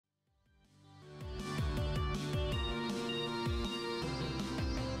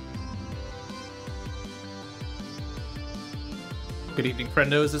Good evening,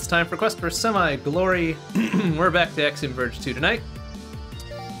 friendos. It's time for Quest for Semi-Glory. We're back to Axiom Verge 2 tonight.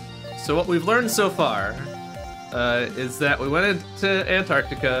 So what we've learned so far is that we went into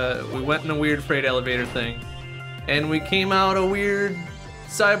Antarctica, we went in a weird freight elevator thing, and we came out a weird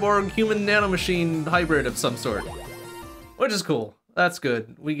cyborg human nanomachine hybrid of some sort. Which is cool. That's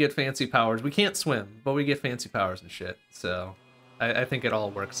good. We get fancy powers. We can't swim, but we get fancy powers and shit. So I think it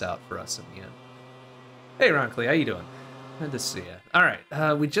all works out for us in the end. Hey, Ronckley, how you doing? Good to see you. All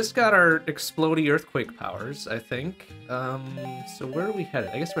right, we just got our explodey earthquake powers, I think. So where are we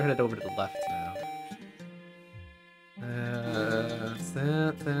headed? I guess we're headed over to the left now.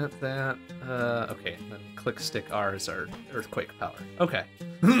 Okay, then click stick R is our earthquake power. Okay,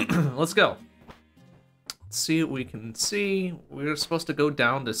 let's go. Let's see what we can see. We're supposed to go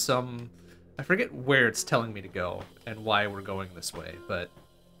down to some... I forget where it's telling me to go and why we're going this way, but...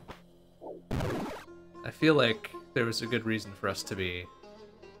 I feel like there was a good reason for us to be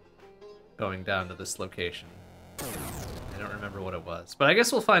going down to this location. I don't remember what it was, but I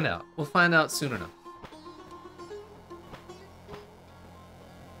guess we'll find out. We'll find out soon enough.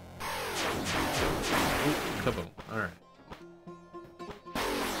 Ooh, kaboom. Alright.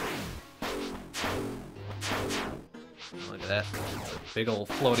 Look at that. It's a big old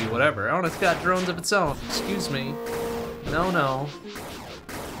floaty whatever. Oh, and it's got drones of its own. Excuse me. No, no.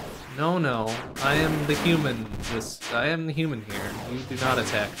 No, no. I am the human. I am the human here. You do not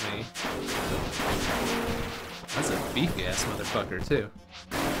attack me. That's a beefy-ass motherfucker, too.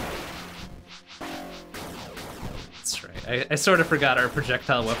 That's right. I sort of forgot our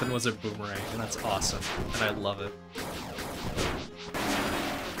projectile weapon was a boomerang, and that's awesome. And I love it.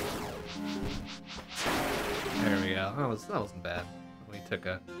 There we go. That wasn't bad. We took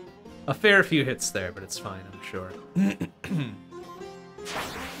a fair few hits there, but it's fine, I'm sure.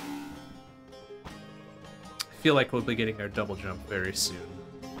 I feel like we'll be getting our double jump very soon.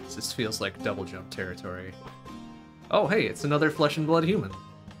 This feels like double jump territory. Oh, hey, it's another flesh and blood human.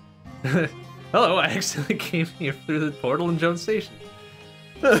 Hello, I accidentally came here through the portal in Jones Station.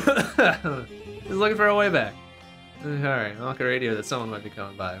 Just looking for a way back. Alright, I'll look at radio that someone might be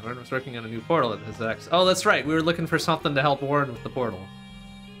coming by. Warren was working on a new portal that has access. Oh, that's right, we were looking for something to help Warren with the portal.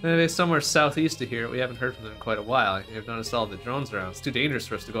 Maybe somewhere southeast of here. We haven't heard from them in quite a while. You've noticed all the drones around. It's too dangerous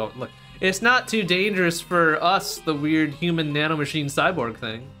for us to go out and look. It's not too dangerous for us, the weird human nanomachine cyborg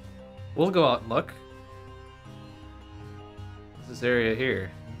thing. We'll go out and look. What's this area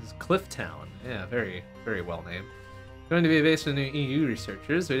here? This is Clifftown. Yeah, very, very well named. Going to be a base for new EU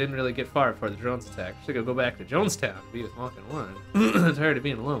researchers. We didn't really get far before the drones attacked. Should go back to Jonestown to be with Malkin 1. I'm tired of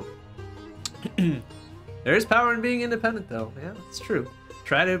being alone. There is power in being independent, though. Yeah, it's true.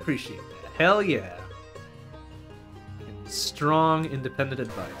 Try to appreciate that. Hell yeah. Strong, independent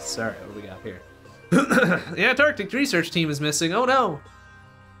advice. Alright, what do we got here? The Antarctic research team is missing. Oh no!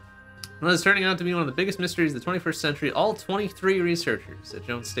 Well, it's turning out to be one of the biggest mysteries of the 21st century. All 23 researchers at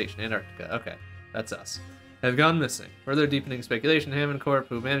Jones Station, Antarctica. Okay, that's us. Have gone missing. Further deepening speculation, Hammond Corp.,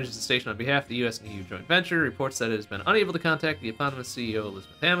 who manages the station on behalf of the US and EU joint venture, reports that it has been unable to contact the eponymous CEO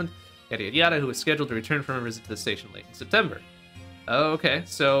Elizabeth Hammond, yada yada yada, who is scheduled to return from a visit to the station late in September. Oh, okay,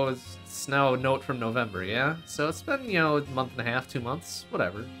 so it's now a note from November, yeah? So it's been, you know, a month and a half, 2 months,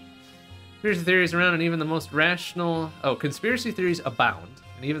 whatever. Conspiracy theories around and even the most rational... Oh, conspiracy theories abound,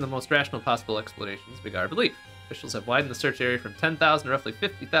 and even the most rational possible explanations begar belief. Officials have widened the search area from 10,000 to roughly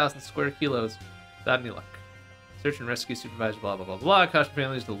 50,000 square kilos without any luck. Search and rescue supervisor, blah, blah, blah, blah. Caution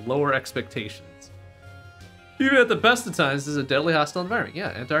families to lower expectations. Even at the best of times, this is a deadly hostile environment. Yeah,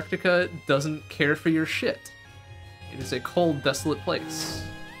 Antarctica doesn't care for your shit. It is a cold, desolate place.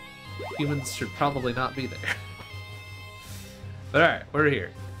 Humans should probably not be there. But alright, we're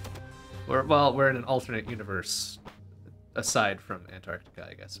here. We're in an alternate universe, aside from Antarctica,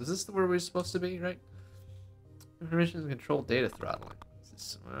 I guess. Was this where we're supposed to be, right? Information and control data throttling. Is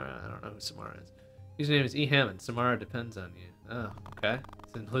this Samara? I don't know who Samara is. Username is E. Hammond. Samara depends on you. Oh, okay.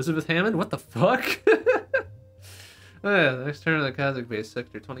 Is it Elizabeth Hammond? What the fuck? Oh yeah, the next turn of the Kazakh base,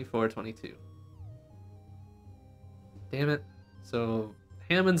 sector 2422. Damn it. So,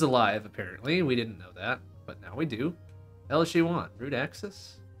 Hammond's alive, apparently. We didn't know that, but now we do. The hell does she want? Root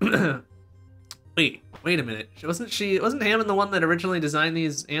access? Wait a minute. Wasn't Hammond the one that originally designed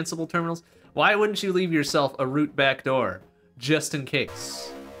these Ansible terminals? Why wouldn't you leave yourself a root backdoor, just in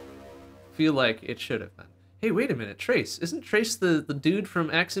case? Feel like it should have been. Hey, wait a minute, Trace. Isn't Trace the dude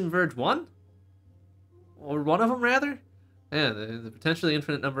from Axiom Verge 1? Or one of them, rather? Yeah, the potentially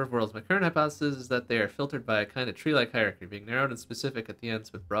infinite number of worlds. My current hypothesis is that they are filtered by a kind of tree-like hierarchy, being narrowed and specific at the ends,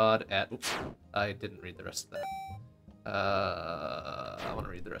 but broad at... Oops, I didn't read the rest of that. I want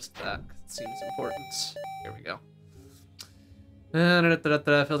to read the rest of that, because it seems important. Here we go.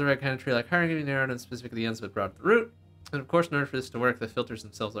 Filter right kind of tree like hiring, giving narrowed and specifically the ends but broad at the root. And of course, in order for this to work, the filters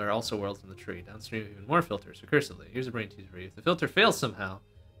themselves are also worlds in the tree. Downstream, even more filters, recursively. Here's a brain teaser for you. If the filter fails somehow,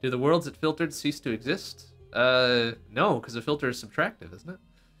 do the worlds it filtered cease to exist? No, because the filter is subtractive, isn't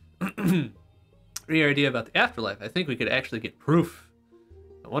it? Your idea about the afterlife, I think we could actually get proof.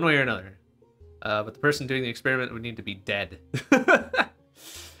 One way or another. But the person doing the experiment would need to be dead.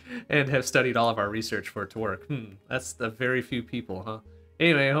 And have studied all of our research for it to work. That's the very few people, huh?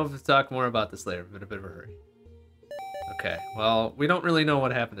 Anyway, I hope to talk more about this later. I'm in a bit of a hurry. Okay, well, we don't really know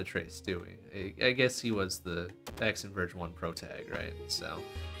what happened to Trace, do we? I guess he was the Axiom Verge 1 pro tag, right? So,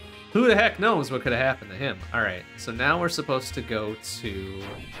 who the heck knows what could have happened to him? Alright, so now we're supposed to go to...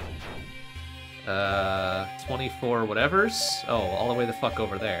 24 whatevers? Oh, all the way the fuck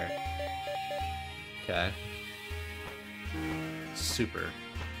over there. Okay. Super.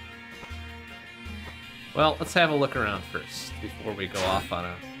 Well, let's have a look around first before we go off on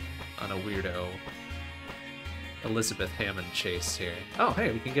a weirdo Elizabeth Hammond chase here. Oh,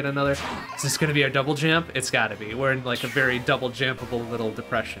 hey, we can get another... Is this gonna be our double jump? It's gotta be. We're in like a very double jumpable little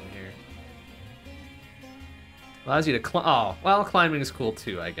depression here. Allows you to climb... Oh, well, climbing is cool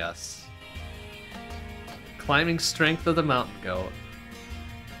too, I guess. Climbing strength of the mountain goat.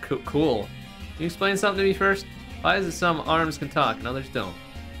 Cool. Can you explain something to me first? Why is it some arms can talk and others don't?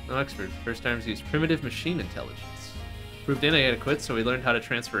 No expert. First times used primitive machine intelligence. Proved inadequate, so we learned how to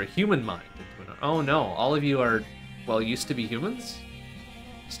transfer a human mind into an... Oh no, all of you are, well, used to be humans?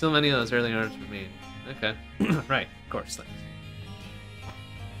 Still many of those early arms remain. Okay. Right, of course, thanks.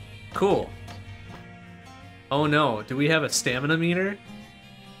 Cool. Oh no, do we have a stamina meter?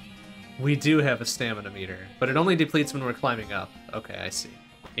 We do have a stamina meter, but it only depletes when we're climbing up. Okay, I see.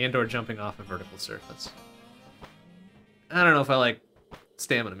 And or jumping off a vertical surface. I don't know if I like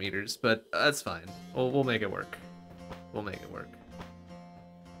stamina meters, but that's fine. We'll make it work. We'll make it work.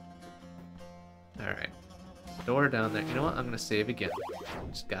 Alright. Door down there. You know what? I'm gonna save again.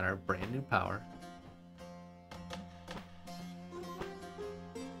 Just got our brand new power.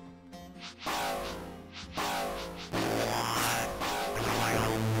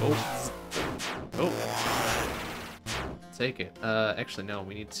 Oh. Oh. Take it. Actually, no,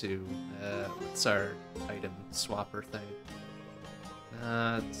 we need to, what's our item swapper thing?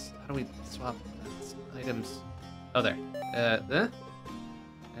 How do we swap items? Oh, there. There.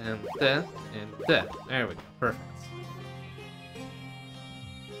 And there. And there. There we go. Perfect.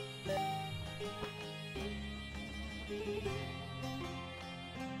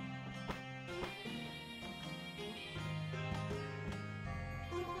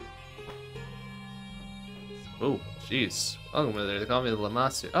 Oh, jeez. Welcome there. They call me the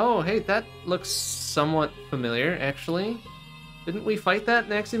Lamasu. Oh, hey, that looks somewhat familiar, actually. Didn't we fight that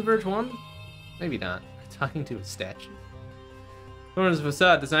in Axiom Verge 1? Maybe not. We're talking to a statue. Thorn's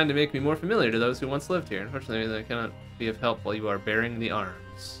facade designed to make me more familiar to those who once lived here. Unfortunately, I cannot be of help while you are bearing the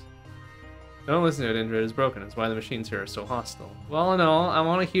arms. Don't listen to it, Indra. It is broken. It's why the machines here are so hostile. Well, no, I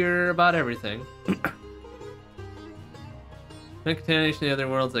want to hear about everything. No contamination in the other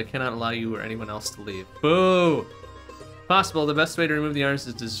worlds. I cannot allow you or anyone else to leave. Boo! Possible. The best way to remove the arms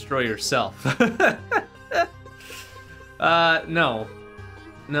is to destroy yourself. No.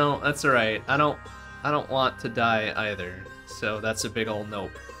 No, that's alright. I don't want to die either. So that's a big ol'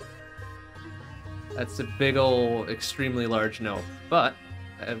 nope. That's a big ol' extremely large nope. But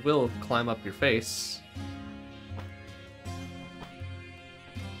I will climb up your face.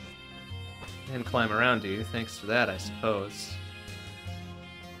 And climb around you. Thanks for that, I suppose.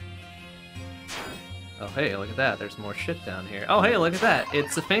 Oh, hey, look at that. There's more shit down here. Oh, hey, look at that.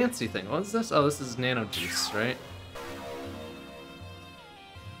 It's a fancy thing. What is this? Oh, this is nano juice, right?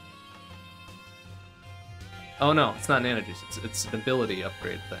 Oh, no, it's not nano juice. It's an ability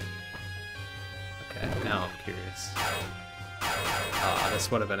upgrade thing. Okay, now I'm curious. Ah, this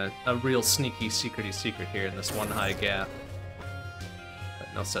would have been a real sneaky, secrety secret here in this one high gap.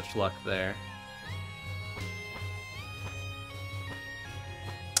 But no such luck there.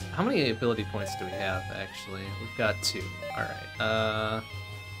 How many ability points do we have, actually? We've got 2. Alright,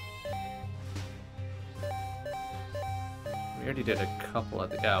 we already did a couple of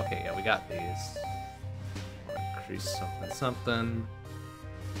the... Oh, okay, yeah, we got these. Increase something.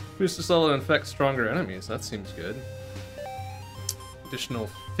 Boost this level to infect stronger enemies. That seems good. Additional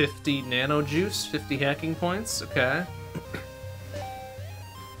 50 nano juice, 50 hacking points. Okay.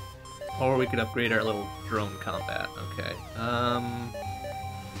 Or we could upgrade our little drone combat. Okay.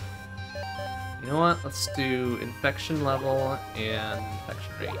 You know what? Let's do infection level and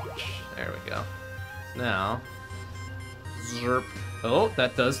infection range. There we go. Now, zerp. Oh,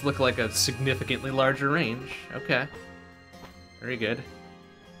 that does look like a significantly larger range. Okay. Very good.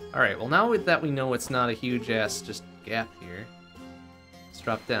 Alright, well now that we know it's not a huge-ass just gap here, let's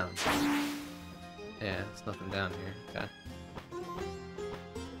drop down. Yeah, there's nothing down here. Okay.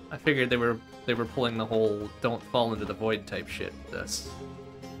 I figured they were pulling the whole don't fall into the void type shit with this.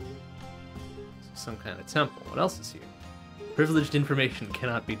 Some kind of temple. What else is here? Privileged information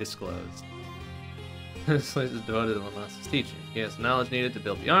cannot be disclosed. This place is devoted to Lamasu's teaching. He has knowledge needed to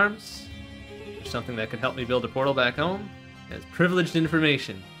build the arms. There's something that could help me build a portal back home. It has privileged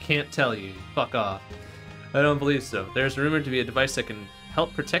information. Can't tell you. Fuck off. I don't believe so. There's rumored to be a device that can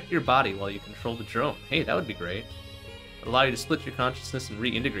help protect your body while you control the drone. Hey, that would be great. It'll allow you to split your consciousness and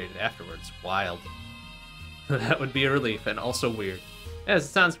reintegrate it afterwards. Wild. That would be a relief, and also weird. Yes, it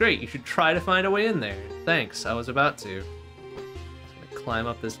sounds great. You should try to find a way in there. Thanks, I was about to. Just gonna climb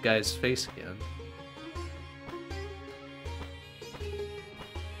up this guy's face again.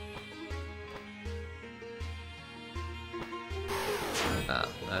 Ah,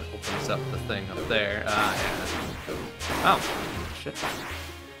 that opens up the thing up there. Ah, yeah. Oh, shit.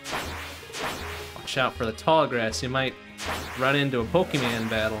 Watch out for the tall grass. You might run into a Pokemon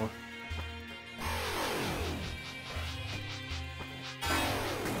battle.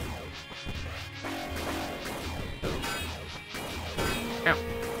 Ow.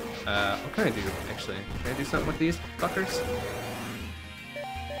 What can I do, actually? Can I do something with these fuckers?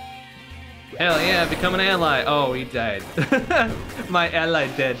 Hell yeah, become an ally! Oh, he died. My ally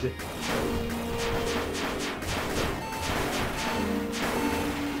dead.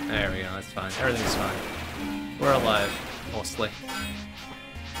 There we go, that's fine. Everything's fine. We're alive, mostly.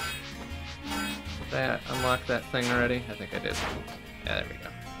 Did I unlock that thing already? I think I did. Yeah, there we go.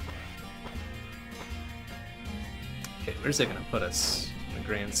 Okay, where's it gonna put us in the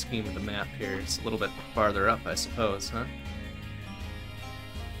grand scheme of the map here? It's a little bit farther up, I suppose, huh?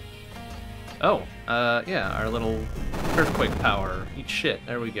 Oh, yeah, our little earthquake power. Eat shit,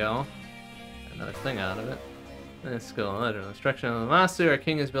 there we go. Another thing out of it. Let's go. Under the instruction of the Lamasu, our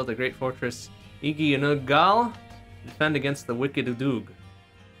king has built a great fortress, Igi-Unugal, to defend against the wicked Udug.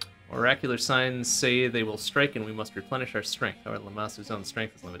 Oracular signs say they will strike and we must replenish our strength. However, Lamasu's own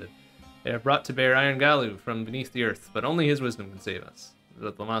strength is limited. They have brought to bear Iron Galu from beneath the earth, but only his wisdom can save us.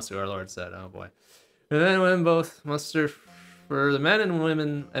 That's what Lamasu, our lord, said. Oh boy. And then when both muster for the men and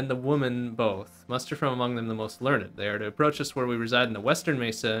women and the women both, muster from among them the most learned. They are to approach us where we reside in the western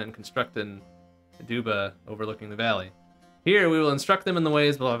mesa and construct an Aduba overlooking the valley. Here we will instruct them in the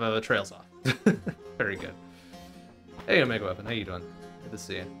ways, blah, blah, blah, trails off. Very good. Hey, Omega Weapon, how you doing? Good to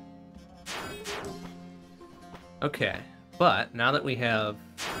see you. Okay, but now that we have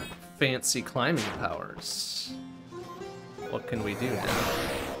fancy climbing powers, what can we do now?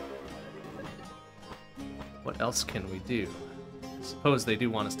 What else can we do? I suppose they do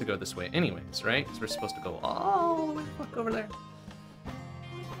want us to go this way anyways, right? Because we're supposed to go all the way the fuck over there.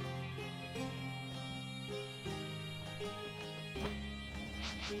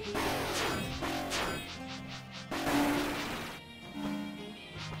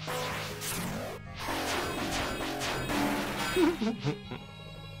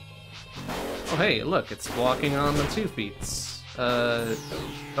 Oh hey, look, it's walking on the 2 feet.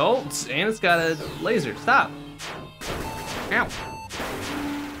 Oh, and it's got a laser. Stop! Ow!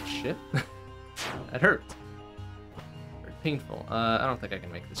 Shit. That hurt. Very painful. I don't think I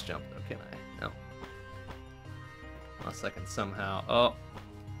can make this jump though, can I? No. Unless I can somehow... Oh!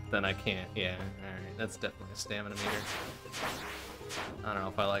 Then I can't. Yeah, alright. That's definitely a stamina meter. I don't know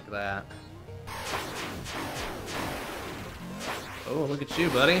if I like that. Oh, look at you,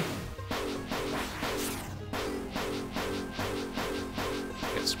 buddy.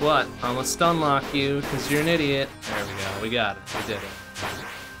 Guess what? I'm gonna stun lock you because you're an idiot. There we go. We got it. We did it.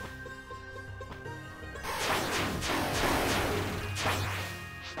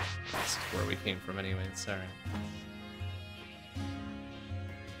 This is where we came from anyway. Sorry.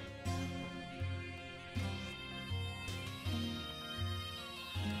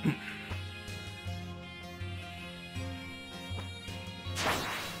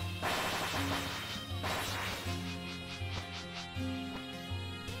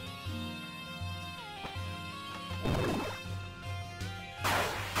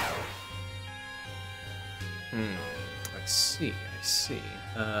 I see.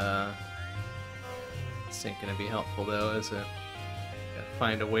 This ain't gonna be helpful though, is it? Gotta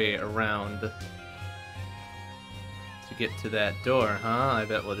find a way around to get to that door, huh? I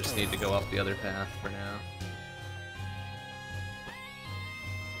bet we'll just need to go up the other path for now.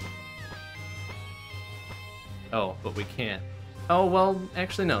 Oh, but we can't. Oh, well,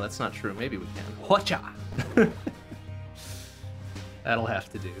 actually no, that's not true. Maybe we can. Hwacha! That'll have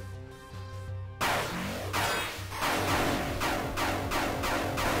to do.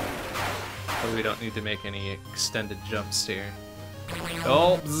 Hopefully we don't need to make any extended jumps here.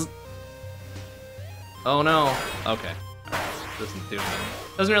 Oh! Bzz. Oh no! Okay. Alright.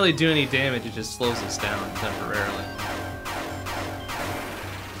 Doesn't really do any damage, it just slows us down temporarily.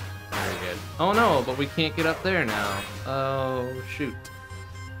 Very good. Oh no, but we can't get up there now. Oh, shoot.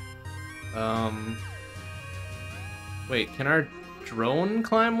 Wait, can our drone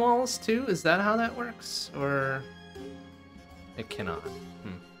climb walls too? Is that how that works? Or... it cannot.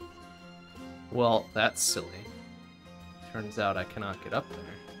 Well, that's silly. Turns out I cannot get up there.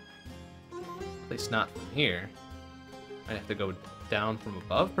 At least not from here. I'd have to go down from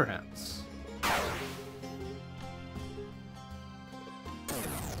above, perhaps.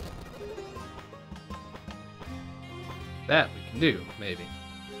 That we can do, maybe.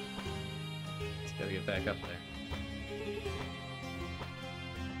 Just gotta get back up there.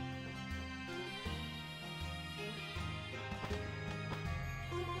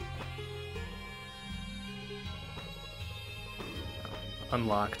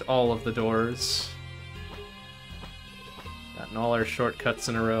 Unlocked all of the doors. Gotten all our shortcuts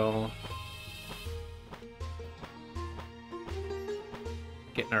in a row.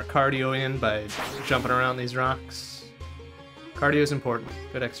 Getting our cardio in by jumping around these rocks. Cardio is important.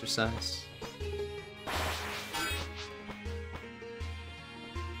 Good exercise.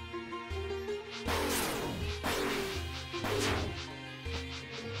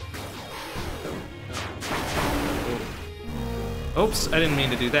 Oops, I didn't mean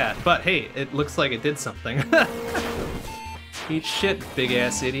to do that. But hey, it looks like it did something. Eat shit, big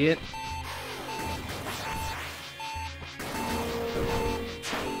ass idiot.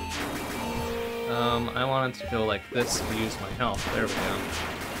 I wanted to go like this to use my health. There we go.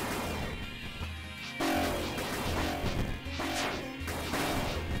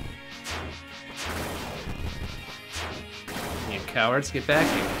 You cowards, get back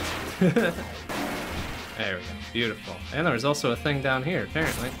here. There we go. Beautiful. And there was also a thing down here,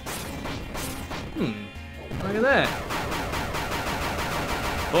 apparently. Look at that.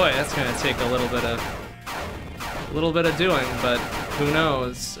 Boy, that's gonna take a little bit of doing, but who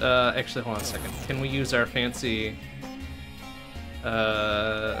knows? Actually, hold on a second. Can we use our fancy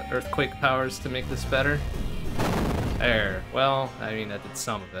earthquake powers to make this better? There. Well, I mean, that did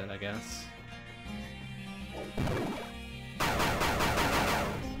some of it, I guess.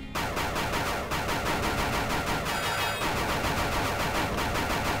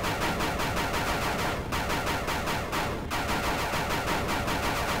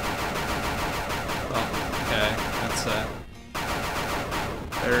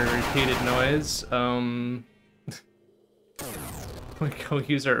 Repeated noise. We go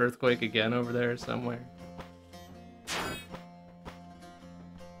use our earthquake again over there somewhere.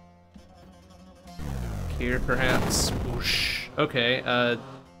 Here, perhaps. Whoosh. Okay.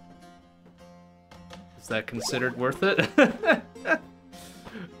 Is that considered worth it? I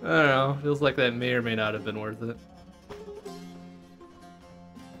don't know. Feels like that may or may not have been worth it.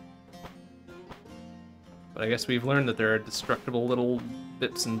 But I guess we've learned that there are destructible little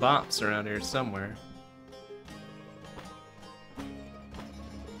bips and bops around here somewhere.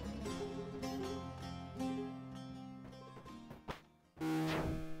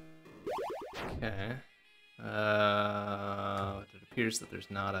 Okay. It appears that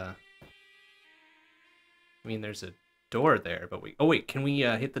there's not a... I mean, there's a door there, but we... Oh wait, can we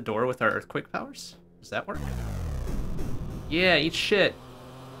hit the door with our earthquake powers? Does that work? Yeah, eat shit.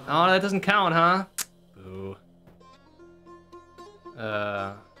 Oh, that doesn't count, huh? Boo.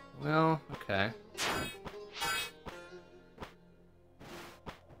 Well, okay.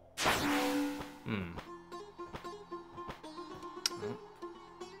 Oh,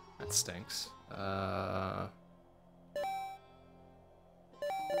 that stinks. There's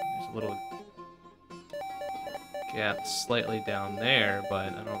a little gap slightly down there,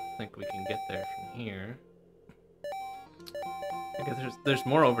 but I don't think we can get there from here. I guess there's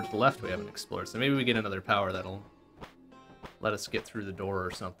more over to the left we haven't explored, so maybe we get another power that'll let us get through the door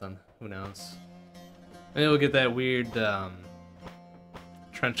or something. Who knows? Maybe we'll get that weird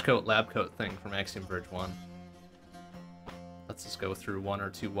trench coat, lab coat thing from Axiom Verge 1. Lets us go through one or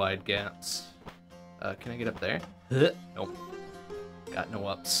two wide gaps. Can I get up there? Nope. Got no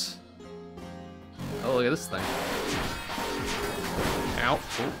ups. Oh, look at this thing. Ow.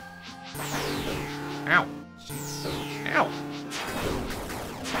 Ooh. Ow. Jeez. Ow.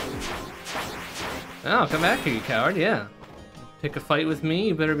 Oh, come back here, you coward. Yeah. Pick a fight with me,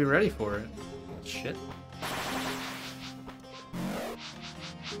 you better be ready for it. Shit.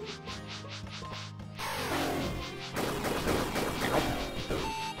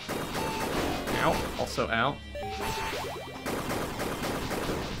 Ow. Also out.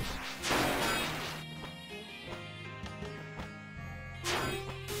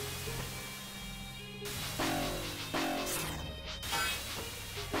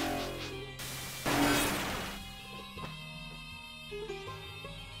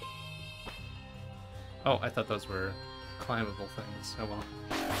 Oh, I thought those were climbable things. Oh well.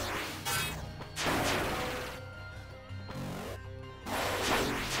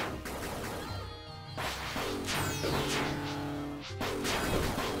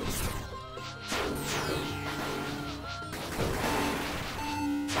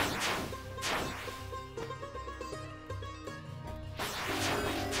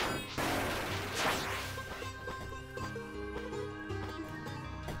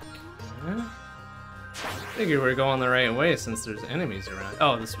 Figure we're going the right way since there's enemies around.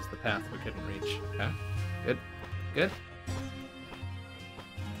 Oh, this was the path we couldn't reach. Okay. Good. Good.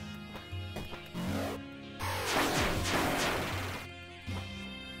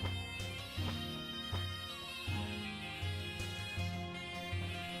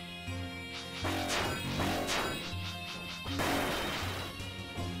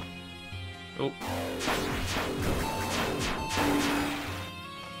 Oh.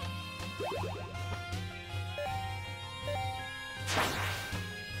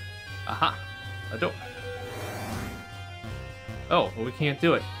 Aha! A door. Oh, well, we can't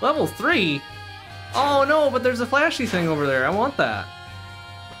do it. Level 3? Oh no, but there's a flashy thing over there. I want that.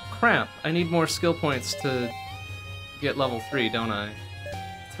 Crap, I need more skill points to get level 3, don't I?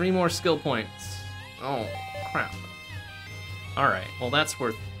 3 more skill points. Oh, crap. Alright, well that's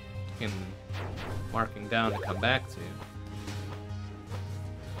worth marking down to come back to.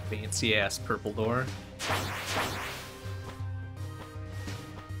 Fancy ass purple door.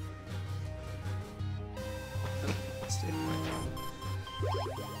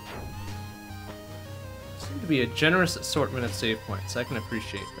 Seem to be a generous assortment of save points. I can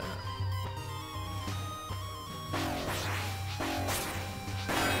appreciate that.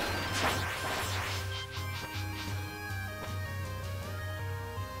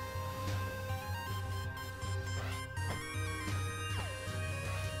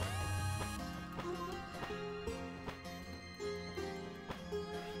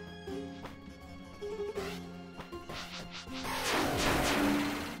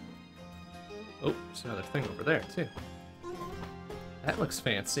 Oh, there's another thing over there, too. That looks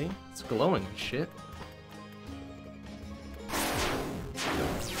fancy. It's glowing and shit.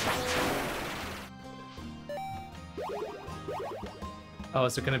 Oh,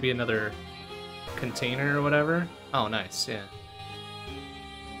 is it gonna be another container or whatever? Oh, nice, yeah.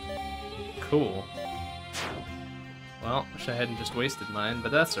 Cool. Well, wish I hadn't just wasted mine,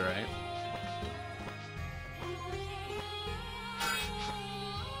 but that's alright.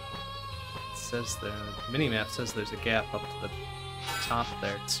 Says the minimap says there's a gap up to the top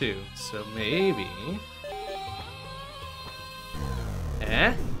there too, so maybe.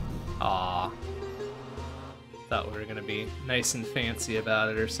 Aw. Thought we were gonna be nice and fancy about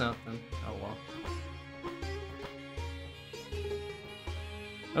it or something. Oh well.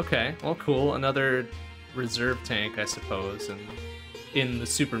 Okay, well cool. Another reserve tank, I suppose, and in the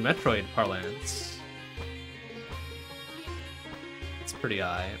Super Metroid parlance. It's pretty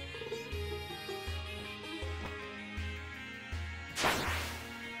aight.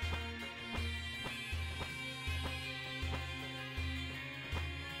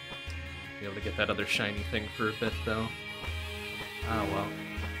 Be able to get that other shiny thing for a bit, though. Oh, well.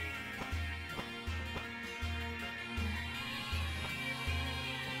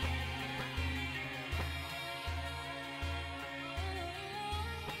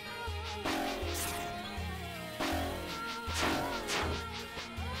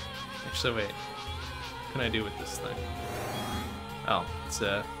 Actually, wait. What can I do with this thing? Oh, it's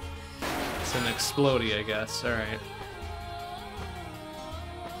an explodey, I guess. Alright.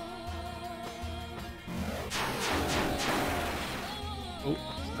 Oh,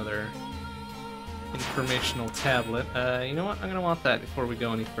 another informational tablet. You know what? I'm gonna want that before we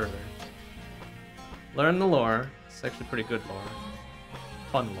go any further. Learn the lore. It's actually pretty good lore.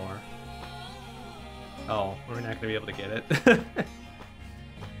 Fun lore. Oh, we're not gonna be able to get it.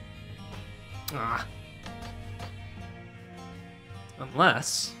 Ah.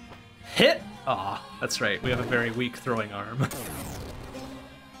 Unless... Hit! Aw, that's right. We have a very weak throwing arm.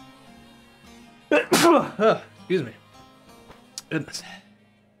 Excuse me. Goodness.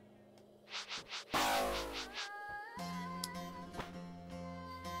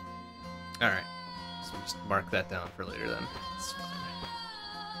 Alright. So just mark that down for later then. It's fine.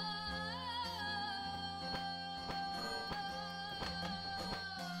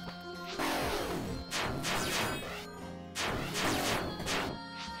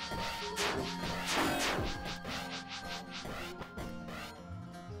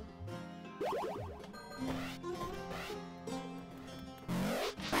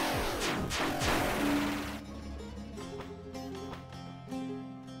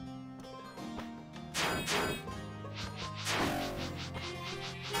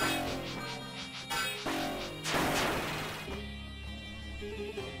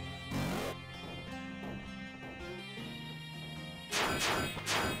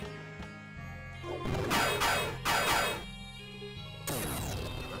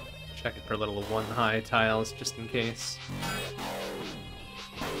 Checking for little one high tiles just in case.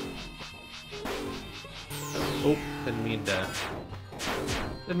 Oh, didn't mean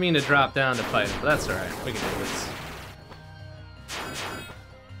to drop down to fight him, but that's alright. We can do this.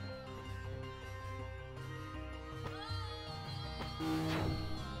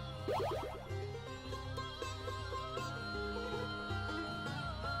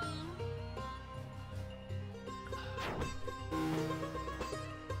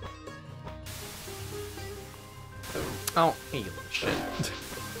 Oh, hey, you little shit.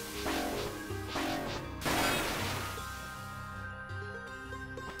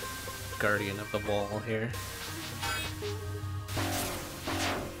 Guardian of the wall here.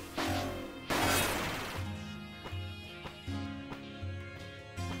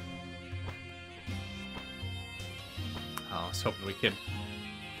 Oh, I was hoping we could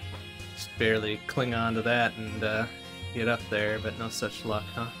just barely cling on to that and get up there, but no such luck,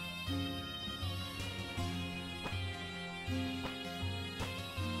 huh?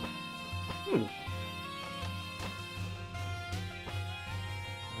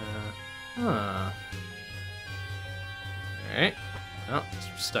 Alright. Well, guess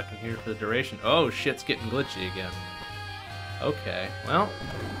we're stuck in here for the duration. Oh, shit's getting glitchy again. Okay, well,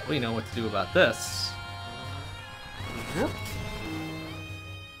 we know what to do about this.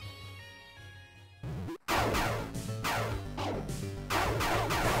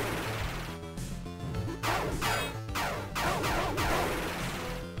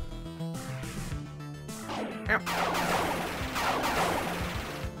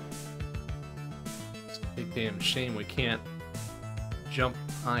 It's a big damn shame we can't jump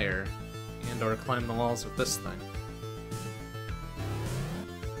higher and or climb the walls with this thing.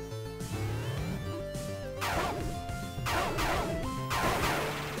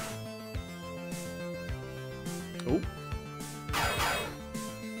 Oh.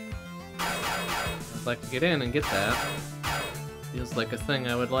 I'd like to get in and get that. Feels like a thing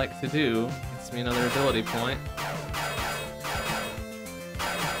I would like to do. Gets me another ability point.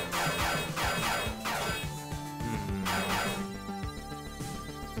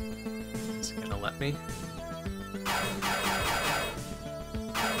 Is it gonna let me?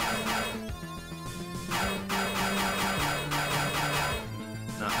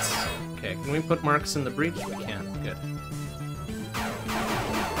 Nuts. Okay, can we put marks in the breach? We can. Good.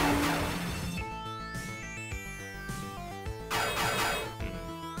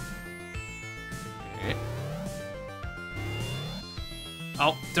 Okay.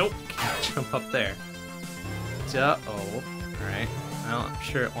 Oh, don't jump up there. Uh-oh. Alright. Well, I'm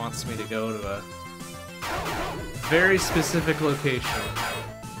sure it wants me to go to a very specific location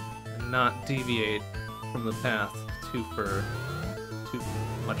and not deviate from the path too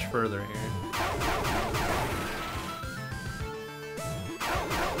much further here.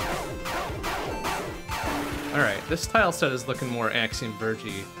 Alright, this tile set is looking more Axiom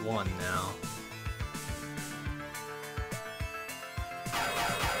Verge 1 now.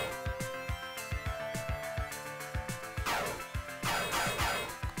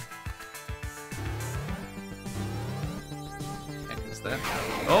 Heck is that?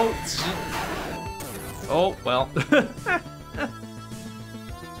 Oh! Oh, well.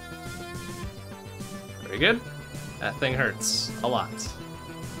 Very good. That thing hurts a lot.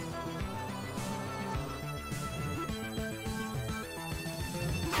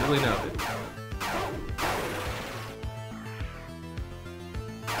 Duly noted.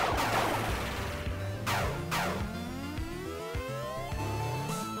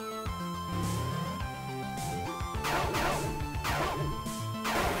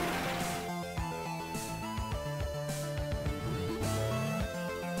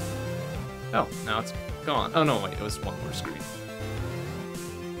 Oh, now it's gone. Oh no, wait, it was one more screen.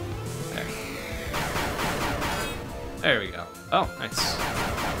 There. There we go. Oh, nice.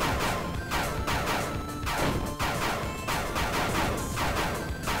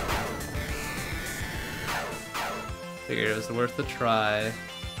 Figured it was worth a try.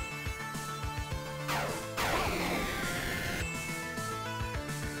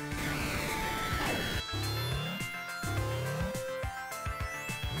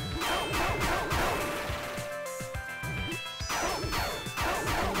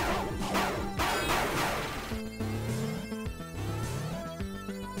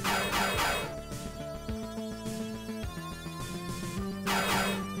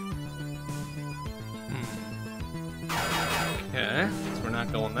 Okay, so we're not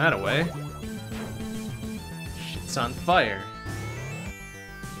going that way. Shit's on fire.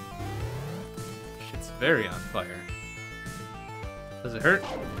 Shit's very on fire. Does it hurt?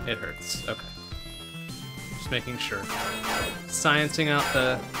 It hurts. Okay. Just making sure. Sciencing out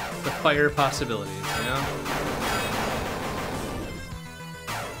the the fire possibilities, you know?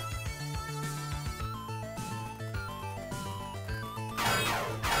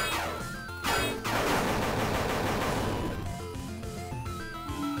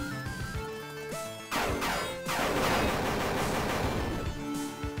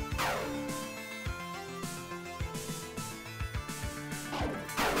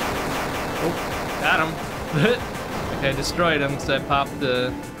 Got him. Okay, I destroyed him because I popped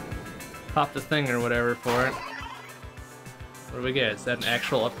the thing or whatever for it. What do we get? Is that an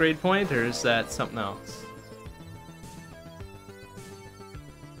actual upgrade point or is that something else?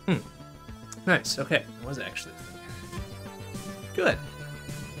 Nice. Okay, it was actually a thing. Good.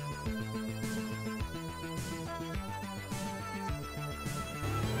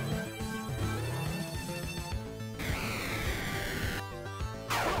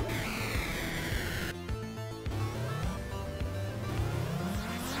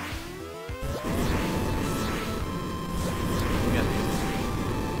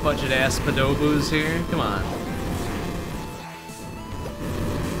 Budget ass Padobus here. Come on.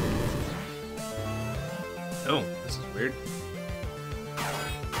 Oh, this is weird.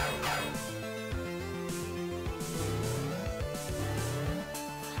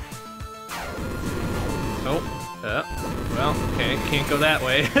 Oh, well, okay, can't go that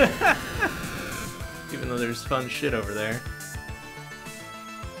way. Even though there's fun shit over there.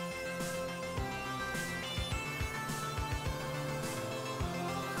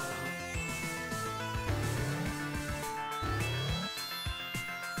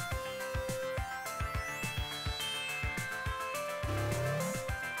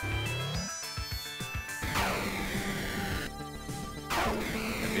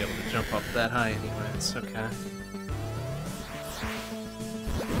 Jump up that high anyways, okay.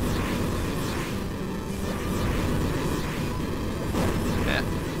 Yeah.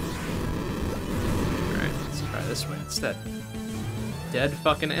 Alright, let's try this way instead. Dead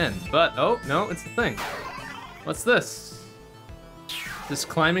fucking end. But, oh, no, it's the thing. What's this? Is this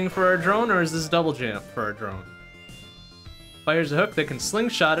climbing for our drone, or is this double jump for our drone? Fires a hook that can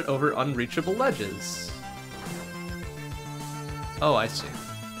slingshot it over unreachable ledges. Oh, I see.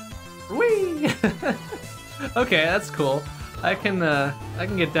 Whee! Okay, that's cool. I can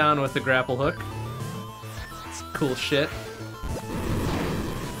get down with the grapple hook. It's cool shit.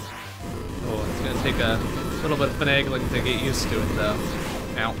 Oh, it's gonna take a little bit of finagling to get used to it, though.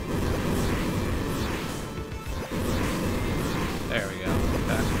 Ow. There we go.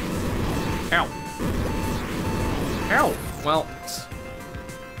 Okay. Ow. Ow! Well...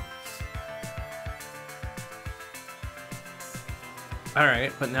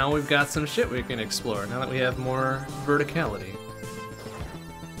 Alright, but now we've got some shit we can explore, now that we have more verticality.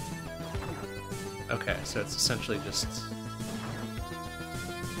 Okay, so it's essentially just...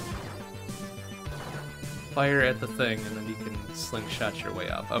 fire at the thing, and then you can slingshot your way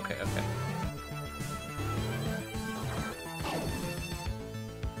up. Okay, okay.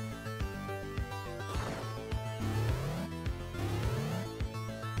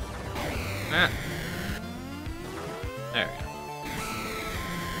 Ah! There we go.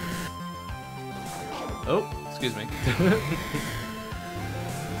 Oh, excuse me.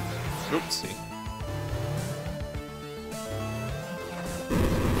 Oopsie.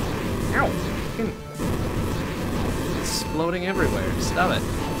 Ow! Fucking exploding everywhere. Stop it.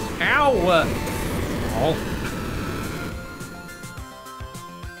 Ow! Oh.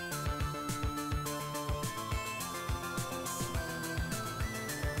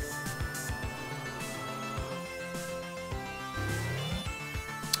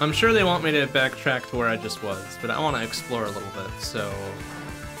 I'm sure they want me to backtrack to where I just was, but I want to explore a little bit, so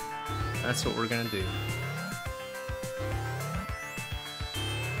that's what we're gonna do.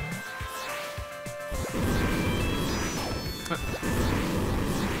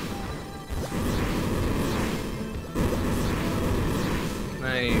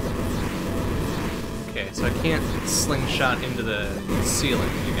 Okay, so I can't slingshot into the ceiling,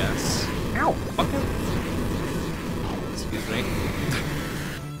 I guess. Ow! Fucking... Excuse me.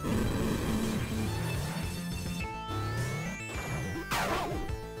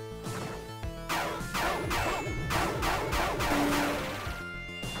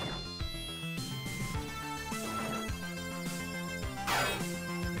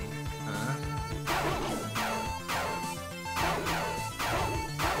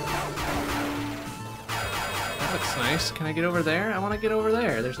 Nice. Can I get over there? I want to get over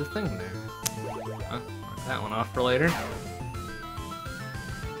there. There's a thing there. Mark that one off for later.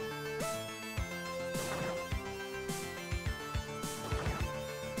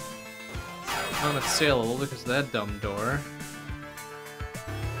 Unassailable because of that dumb door.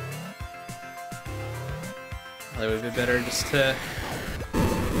 That would be better just to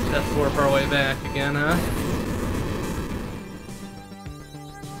warp our way back again, huh?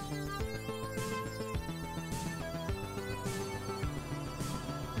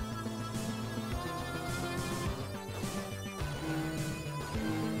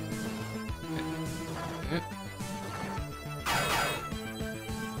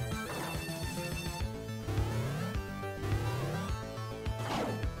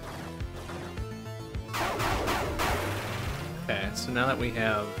 So now that we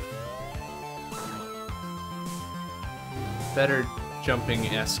have better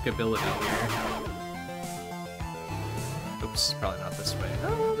jumping-esque ability here. Oops, probably not this way.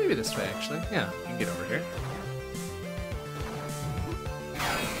 Oh, maybe this way, actually. Yeah, we can get over here.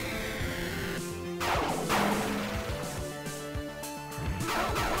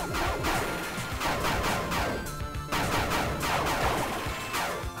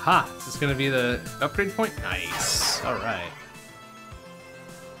 Aha! Is this gonna be the upgrade point? Nice. Alright.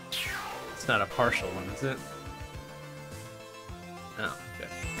 It's not a partial one, is it? No, good.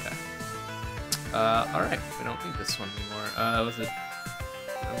 Okay. Alright, we don't need this one anymore. Was it...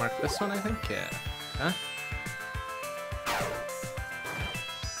 I'll mark this one, I think? Yeah. Huh?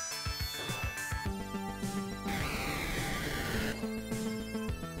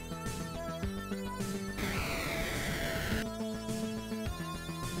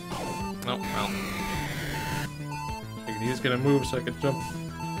 Oh, well. Figured he was gonna move so I could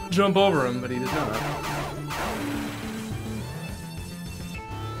jump over him, but he did not.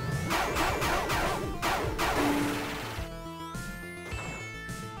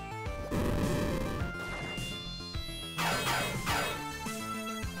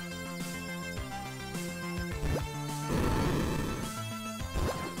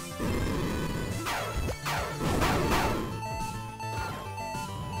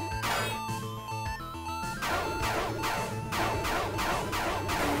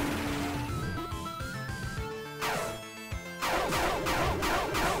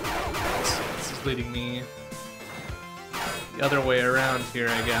 Leading me the other way around here,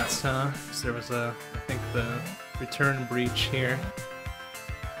 I guess, huh? Because there was I think the return breach here.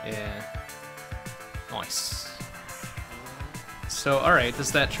 Yeah. Nice. So, alright,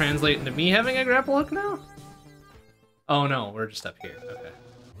 does that translate into me having a grapple hook now? Oh no, we're just up here, okay.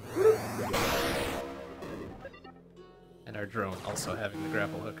 And our drone also having the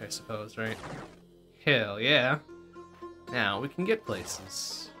grapple hook, I suppose, right? Hell yeah. Now we can get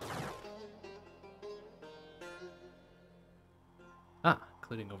places. Ah,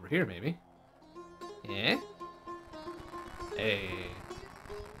 including over here, maybe. Yeah? Hey.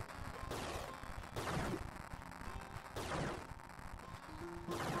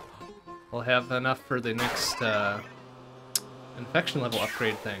 We'll have enough for the next infection level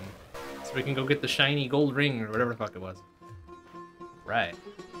upgrade thing. So we can go get the shiny gold ring, or whatever the fuck it was. Right.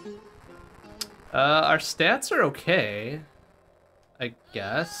 Our stats are okay, I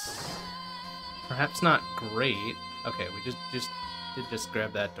guess. Perhaps not great. Okay, we did just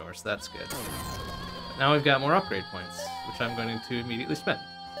grab that door, so that's good. But now we've got more upgrade points, which I'm going to immediately spend.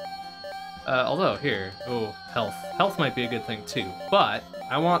 Although, here, oh, health. Health might be a good thing too, but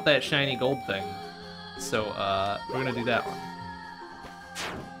I want that shiny gold thing, so we're gonna do that one.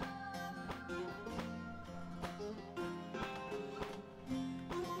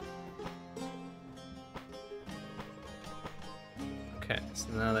 Okay, so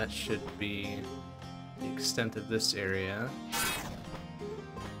now that should be the extent of this area.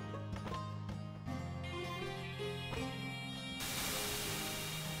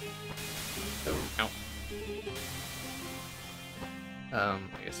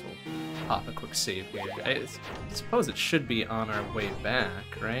 I guess we'll pop a quick save here. I suppose it should be on our way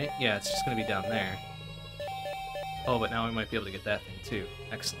back, right? Yeah, it's just gonna be down there. Oh, but now we might be able to get that thing too.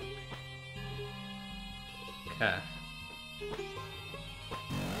 Excellent. Okay.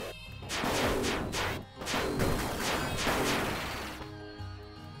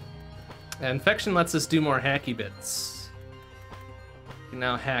 Infection lets us do more hacky bits. We can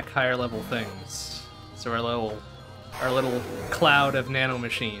now hack higher level things. So our little cloud of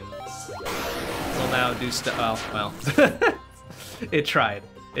nanomachines will now do stuff. Oh, well. It tried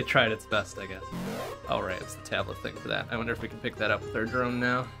its best, I guess. Oh, right, it's the tablet thing for that. I wonder if we can pick that up with our drone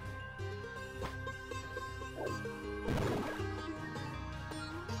now.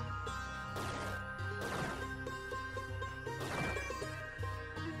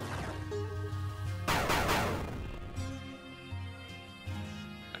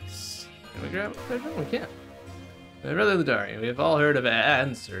 Nice. Can we grab it with our drone? We can't. My brother Ladari, we have all heard of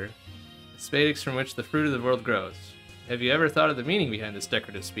answer, the spadix from which the fruit of the world grows. Have you ever thought of the meaning behind this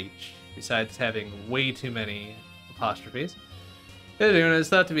decorative speech, besides having way too many apostrophes. Hey there, when I was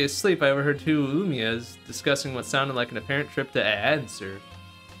thought to be asleep, I overheard two Umiyas discussing what sounded like an apparent trip to Answer.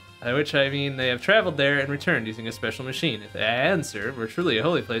 By which I mean they have traveled there and returned using a special machine. If Answer were truly a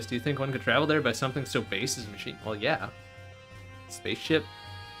holy place, do you think one could travel there by something so base as a machine? Well, yeah. Spaceship?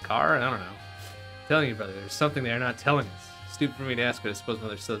 Car? I don't know. I'm telling you, brother, there's something they are not telling us. Stupid for me to ask, but I suppose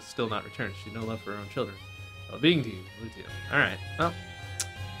Mother's still not returned. She had no love for her own children. Well, being to you, Lucio. Alright, well.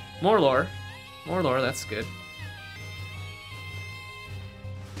 More lore. More lore, that's good.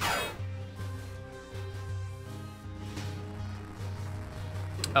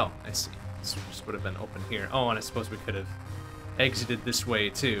 Oh, I see. This just would have been open here. Oh, and I suppose we could have exited this way,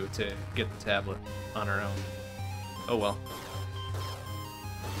 too, to get the tablet on our own. Oh, well.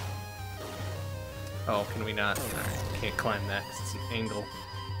 Oh, can we not? Alright, can't climb that because it's an angle.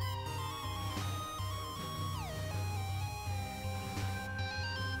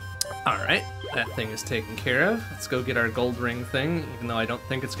 Alright, that thing is taken care of. Let's go get our gold ring thing, even though I don't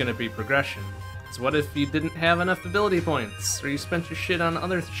think it's going to be progression. Because what if you didn't have enough ability points, or you spent your shit on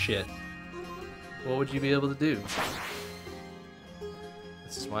other shit? What would you be able to do?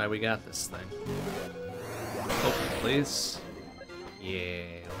 This is why we got this thing. Open, please. Yeah,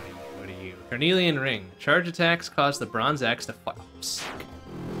 what are you? Carnelian ring. Charge attacks cause the bronze axe to fire. Sick.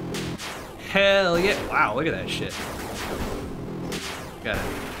 Hell yeah! Wow, look at that shit. Got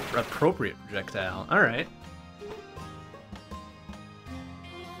an appropriate projectile. All right.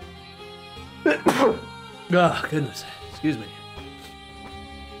 Oh, goodness. Excuse me.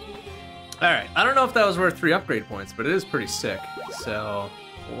 Alright, I don't know if that was worth 3 upgrade points, but it is pretty sick, so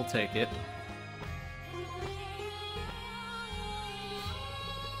we'll take it.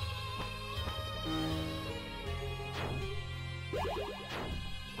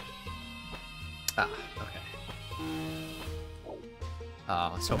 Ah, okay.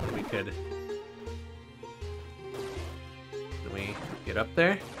 I was hoping we could... Can we get up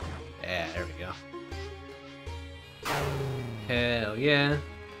there? Yeah, there we go. Hell yeah.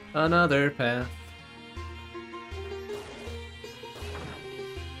 Another path.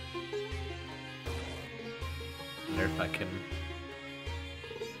 Wonder if I can...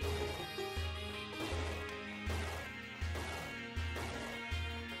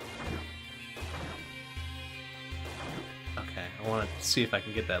 Okay, I want to see if I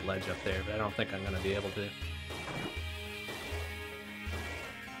can get that ledge up there, but I don't think I'm going to be able to.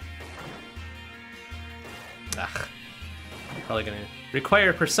 Ugh. Probably gonna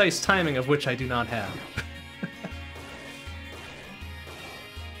require precise timing, of which I do not have.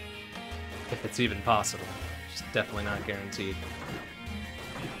 If it's even possible. It's definitely not guaranteed.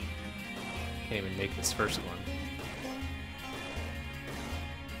 Can't even make this first one.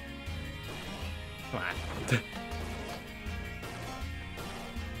 Come on.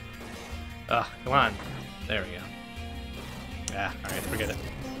 Ugh, come on. There we go. Ah, alright, forget it.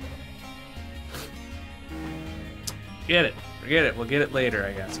 Forget it. Forget it. We'll get it later,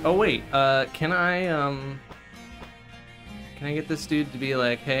 I guess. Oh wait, can I get this dude to be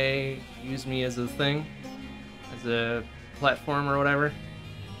like, hey, use me as a thing? As a platform or whatever?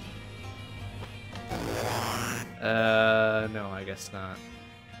 No, I guess not.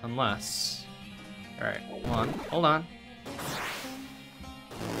 Unless... Alright, hold on.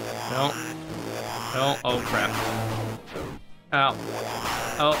 No. No, oh crap. Ow.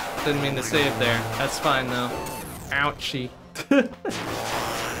 Oh, didn't mean to save there. That's fine though. Ouchie.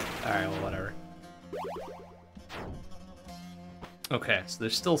 Alright, well, whatever. Okay, so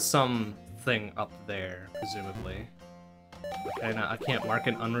there's still something up there, presumably. Okay, now I can't mark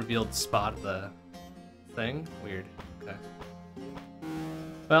an unrevealed spot of the thing? Weird. Okay.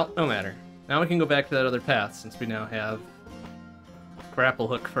 Well, no matter. Now we can go back to that other path, since we now have grapple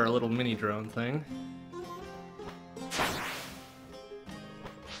hook for our little mini drone thing.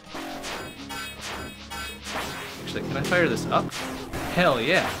 Actually, can I fire this up? Hell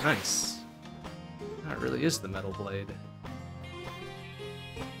yeah, nice. That really is the metal blade.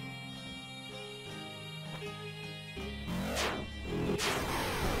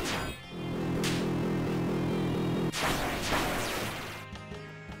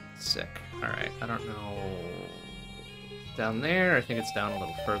 Sick. Alright, I don't know... Down there? I think it's down a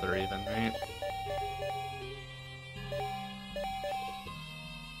little further even, right?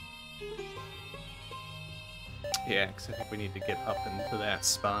 Yeah, because I think we need to get up into that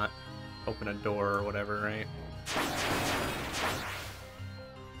spot. Open a door or whatever, right?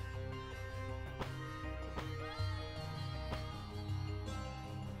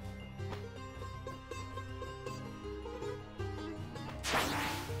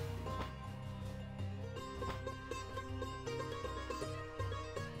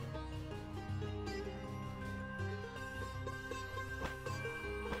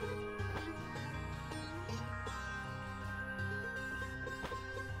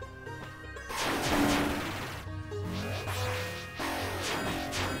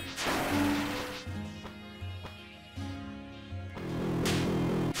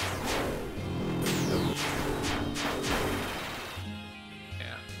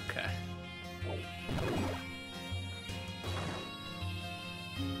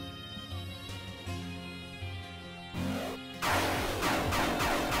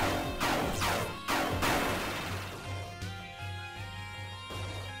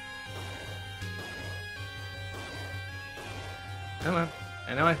 Come on.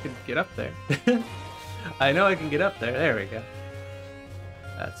 I know I can get up there. I know I can get up there. There we go.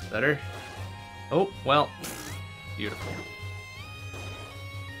 That's better. Oh, well. Beautiful.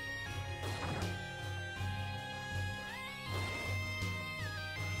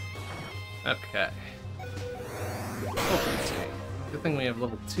 Okay. Potency. Good thing we have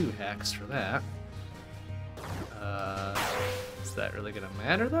level 2 hacks for that. Is that really gonna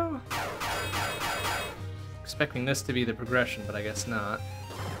matter though? Expecting this to be the progression, but I guess not.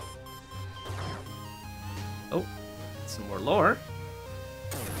 Oh, some more lore.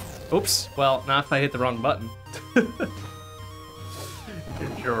 Oops, well, not if I hit the wrong button.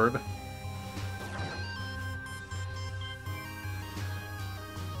 Jorb.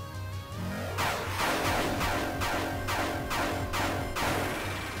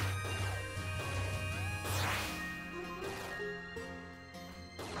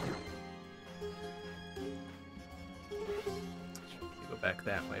 Back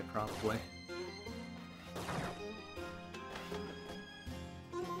that way, probably.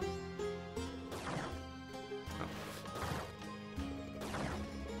 Oh.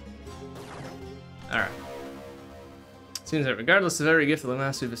 Alright. Seems that regardless of every gift the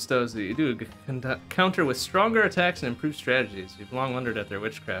master bestows, that you do counter with stronger attacks and improved strategies. We've long wondered at their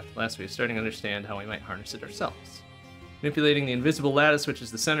witchcraft. Last we are starting to understand how we might harness it ourselves. Manipulating the invisible lattice, which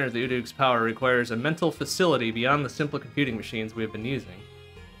is the center of the Udug's power, requires a mental facility beyond the simple computing machines we have been using.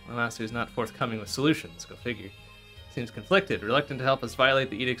 The master is not forthcoming with solutions, go figure. Seems conflicted, reluctant to help us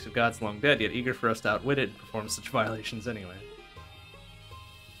violate the edicts of gods long dead, yet eager for us to outwit it and perform such violations anyway.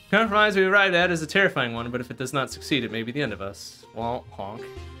 The compromise we arrived at is a terrifying one, but if it does not succeed, it may be the end of us. Well, honk.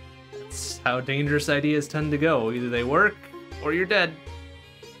 That's how dangerous ideas tend to go. Either they work, or you're dead.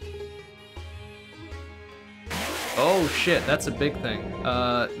 Oh shit, that's a big thing.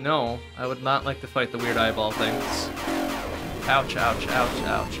 No, I would not like to fight the weird eyeball things. Ouch, ouch, ouch,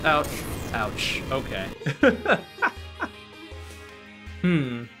 ouch, ouch, ouch. Okay.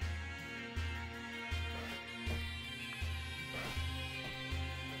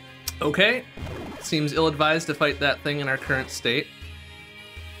 Okay. Seems ill-advised to fight that thing in our current state.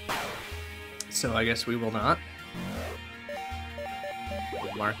 So I guess we will not.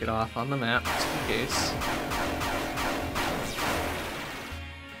 We'll mark it off on the map just in case.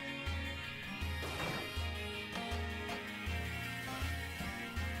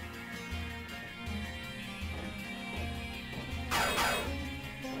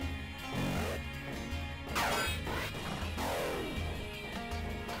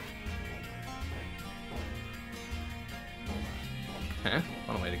 Okay,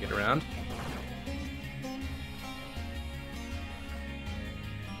 fun way to get around.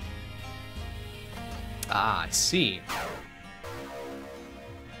 Ah, I see.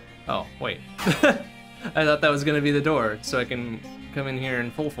 Oh, wait. I thought that was gonna be the door, so I can come in here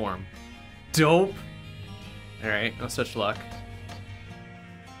in full form. Dope! Alright, no such luck.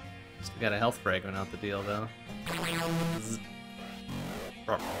 Still got a health fragment out the deal, though.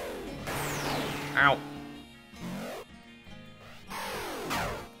 Ow!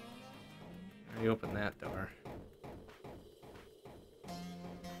 You open that door.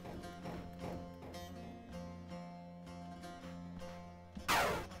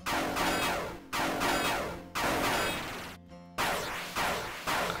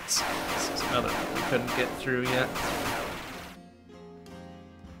 This is another one we couldn't get through yet.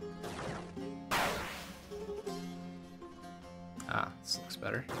 Ah, this looks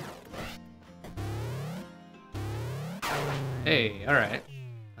better. Hey, alright.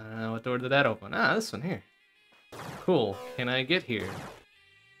 What door did that open? Ah, this one here. Cool. Can I get here?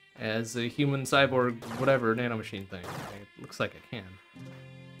 As a human cyborg, whatever, nanomachine thing. It looks like I can.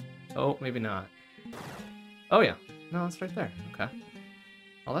 Oh, maybe not. Oh yeah. No, it's right there. Okay.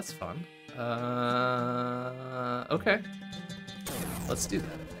 Oh, that's fun. Okay. Let's do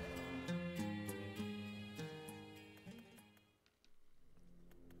that.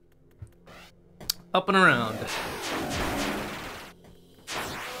 Up and around.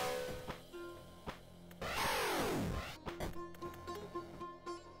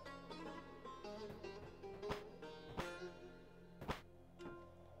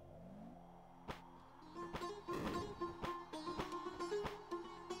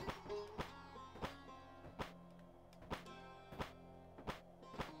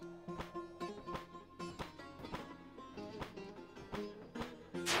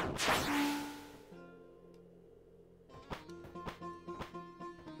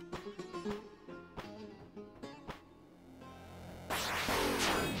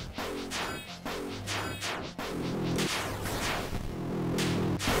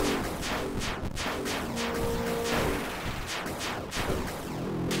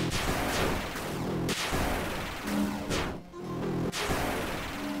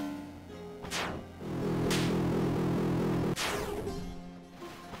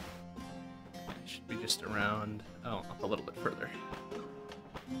 just around... Oh, up a little bit further.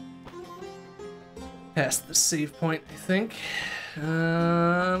 Past the save point, I think.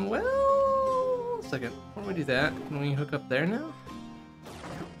 Well... a second. Before we do that, can we hook up there now?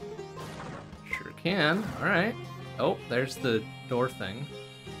 Sure can. Alright. Oh, there's the door thing.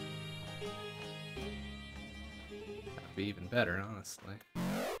 That'd be even better, honestly.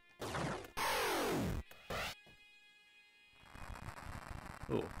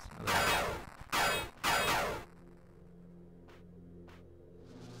 Oh, it's another...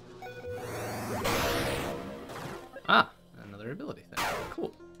 Ah, another ability thing.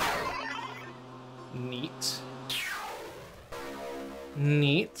 Cool. Neat.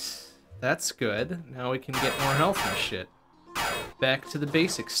 Neat. That's good. Now we can get more health and shit. Back to the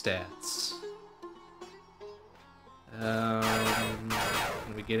basic stats.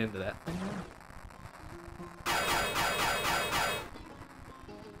 Can we get into that thing now?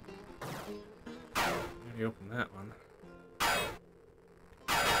 Maybe open that one.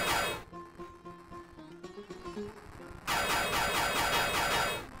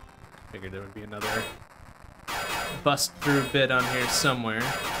 Figured there would be another bust through bit on here somewhere.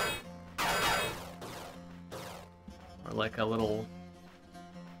 Or like a little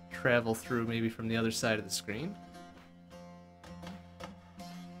travel through maybe from the other side of the screen.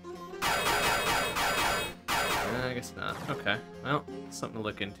 I guess not. Okay. Well, something to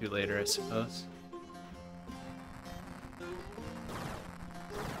look into later, I suppose.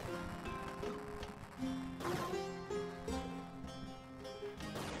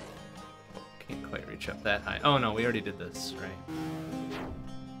 Can't quite reach up that high. Oh no, we already did this, right?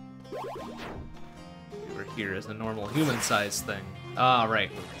 We were here as a normal human-sized thing. Ah,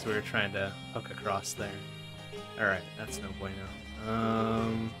 right, because we were trying to hook across there. Alright, that's no bueno.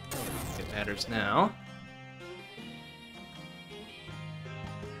 It matters now.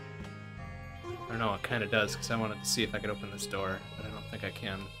 I don't know, it kind of does, because I wanted to see if I could open this door, but I don't think I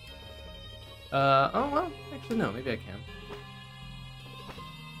can. Oh, well, actually, no, maybe I can.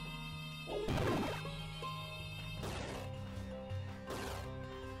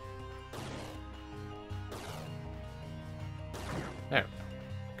 There we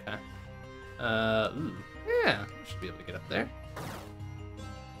go. Okay. Ooh. Yeah, I should be able to get up there.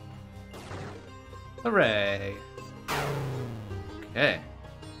 Hooray! Okay.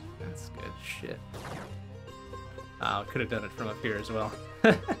 That's good shit. Oh, could have done it from up here as well.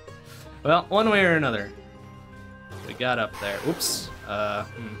 Well, one way or another. We got up there. Oops.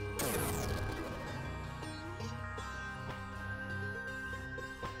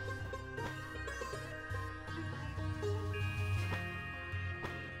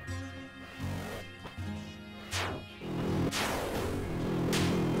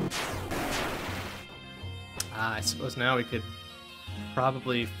 I suppose now we could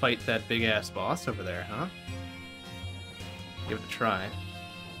probably fight that big-ass boss over there, huh? Give it a try.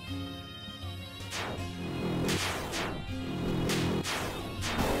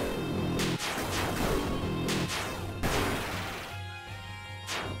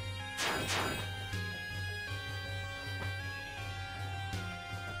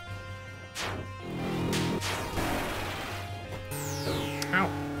 Ow!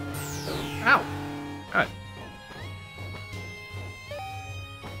 Ow! Alright.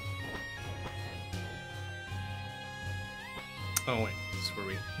 Oh wait, this is where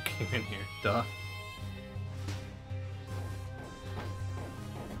we came in here. Duh.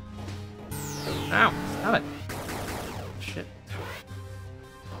 Ow! Stop it! Shit.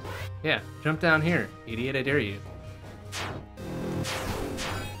 Yeah, jump down here, idiot, I dare you.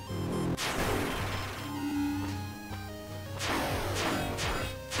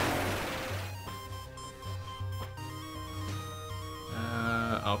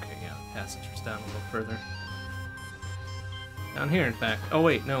 Okay, yeah, the passage was down a little further. Down here, in fact. Oh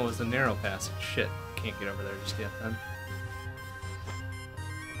wait, no, it was a narrow passage. Shit, can't get over there just yet then.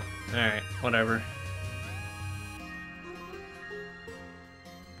 Alright, whatever.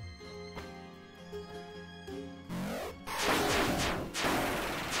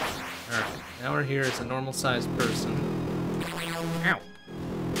 Alright, now we're here as a normal-sized person. Ow!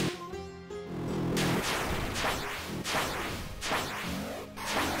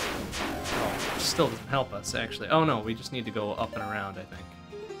 Still doesn't help us, actually. Oh no, we just need to go up and around, I think.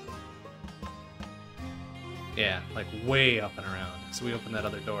 Yeah, like way up and around. So we open that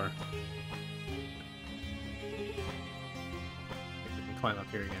other door. I think we can climb up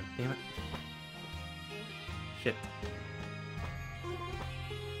here again. Damn it. Shit.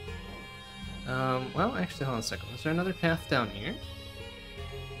 Well, actually, hold on a second. Was there another path down here?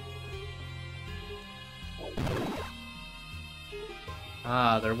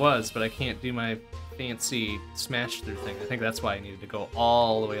 Ah, there was, but I can't do my fancy smash through thing. I think that's why I needed to go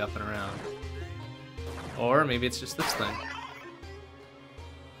all the way up and around. Or maybe it's just this thing.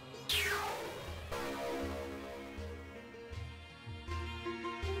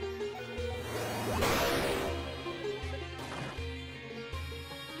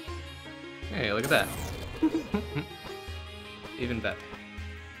 Hey, look at that. Even better.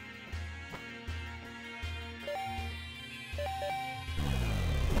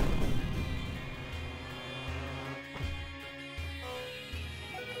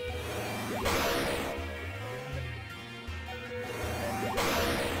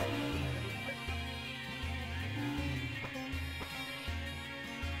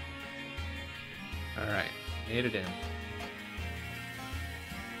 Alright, made it in.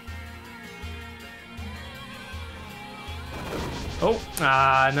 Oh,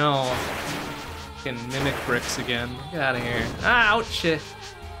 no. Fucking mimic bricks again. Get out of here. Ouch! Shit.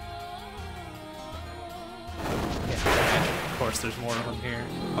 Yeah, of course there's more of them here.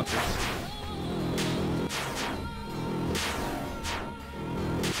 Fuckers.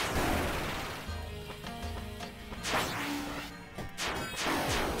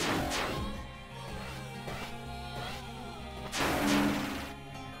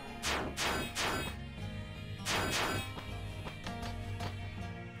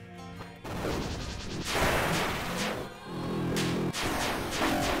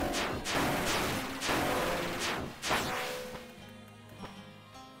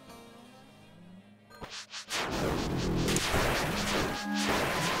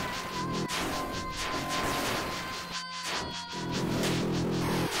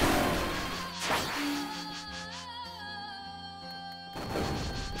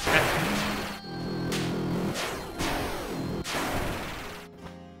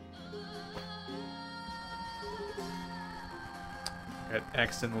 I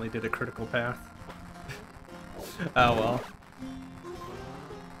accidentally did a critical path. Oh well.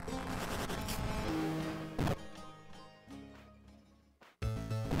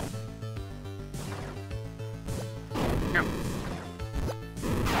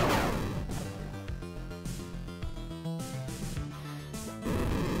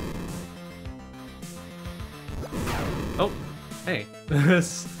 Oh, hey.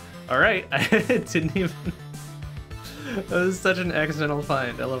 All right. I didn't even. That was such an accidental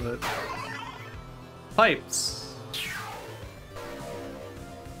find. I love it. Pipes.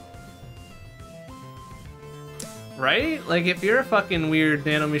 Right? Like, if you're a fucking weird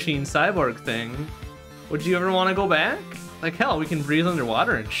nanomachine cyborg thing, would you ever want to go back? Like, hell, we can breathe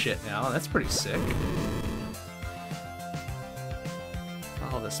underwater and shit now. That's pretty sick.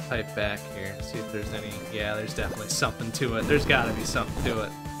 Follow this pipe back here. See if there's any... Yeah, there's definitely something to it. There's gotta be something to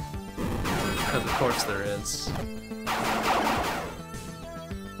it. Because of course there is.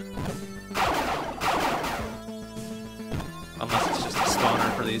 Unless it's just a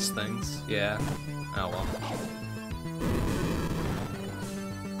spawner for these things. Yeah. Oh well.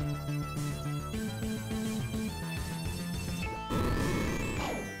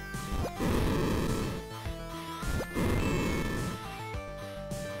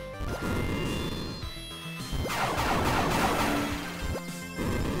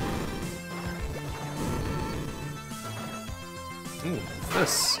 Ooh,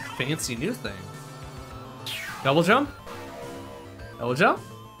 this fancy new thing. Double jump? Double jump?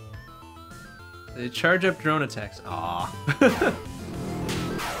 They charge up drone attacks. Aw.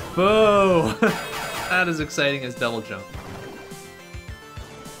 Boo! Not as exciting as double jump.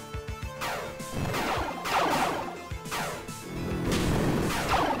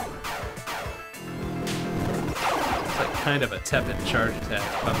 It's like kind of a tepid charge attack,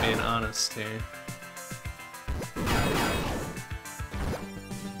 if I'm being honest here.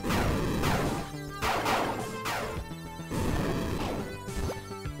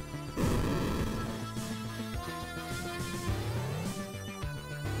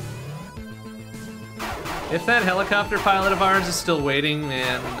 If that helicopter pilot of ours is still waiting,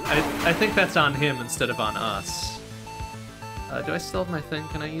 man, I think that's on him instead of on us. Do I still have my thing?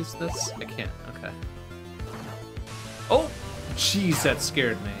 Can I use this? I can't. Okay. Oh! Jeez, that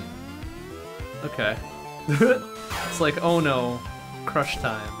scared me. Okay. It's like, oh no, crush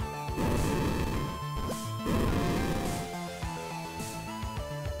time.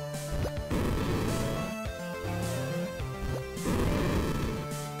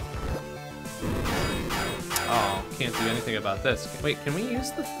 Can't do anything about this. Wait, can we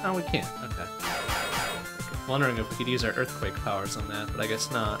use the... Oh, we can't. Okay. I'm wondering if we could use our earthquake powers on that, but I guess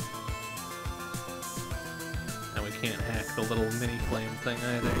not. And we can't hack the little mini flame thing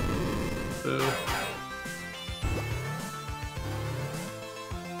either. Boo.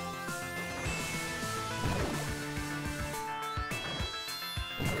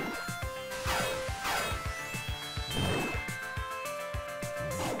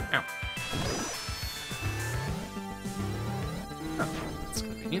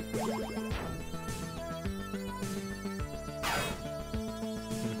 Yeah,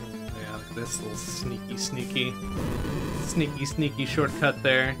 look at this little sneaky shortcut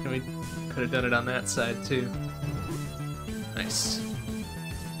there. And we could have done it on that side too. Nice.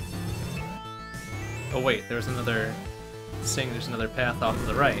 Oh wait, there's another. Saying there's another path off to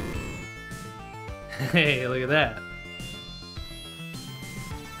the right. Hey, look at that.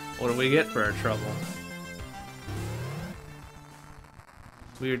 What do we get for our trouble?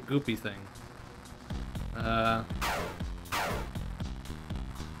 Weird goopy thing.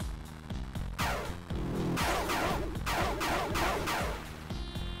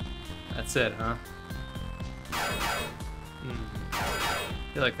 That's it, huh?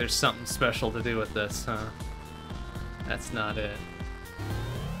 I feel like there's something special to do with this, huh? That's not it.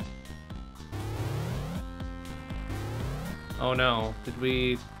 Oh no, did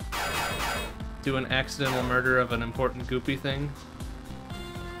we do an accidental murder of an important goopy thing?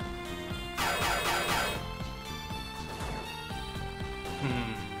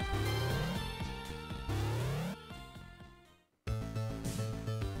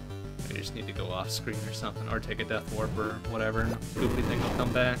 We just need to go off screen or something, or take a death warp or whatever, and the goopy thing will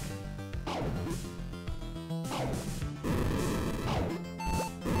come back.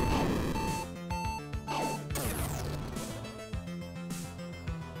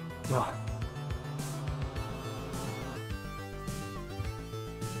 Oh.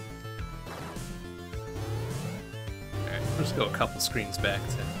 Alright, we'll just go a couple screens back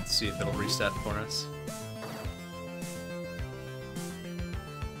to see if it'll reset for us.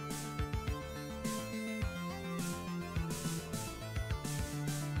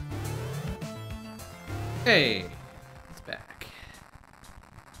 Hey, it's back.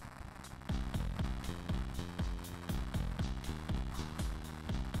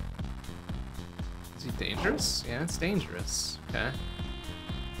 Is he dangerous? Yeah, it's dangerous. Okay.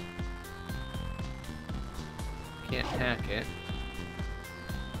 Can't hack it.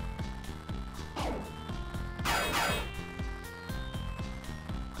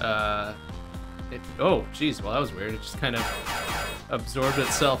 Oh, geez, well that was weird. It just kind of absorbed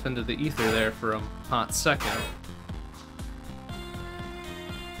itself into the ether there for a hot second.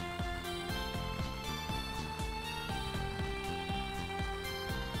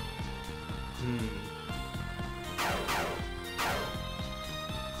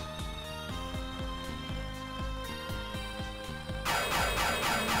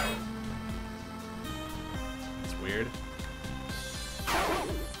 It's weird.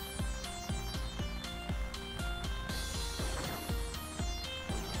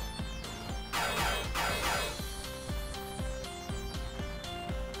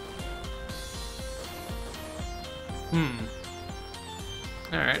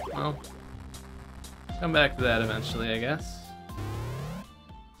 Alright, well, come back to that eventually, I guess.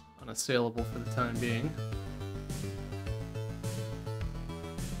 Unassailable for the time being.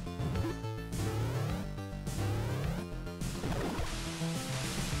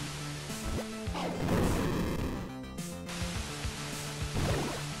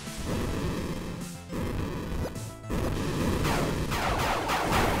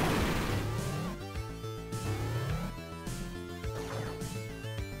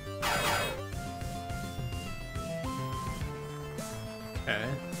 Okay.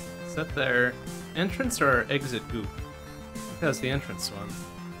 Is that their entrance or exit goop? I think that was the entrance one.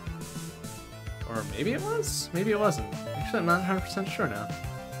 Or maybe it was? Maybe it wasn't. Actually, I'm not 100% sure now.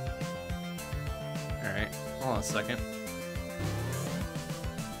 Alright, hold on a second.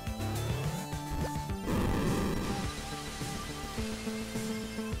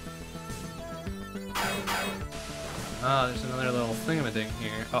 Oh, there's another little thingamading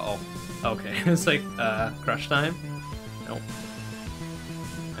here. Uh-oh. Okay, it's like, crush time? Nope.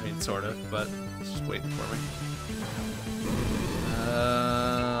 I mean, sort of, but it's just waiting for me.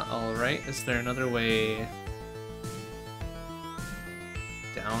 Alright, is there another way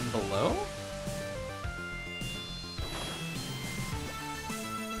down below?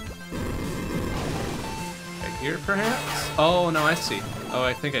 Right here, perhaps? Oh, no, I see. Oh,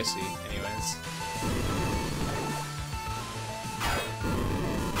 I think I see, anyways.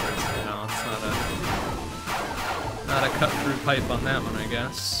 No, it's not a cut-through pipe on that one, I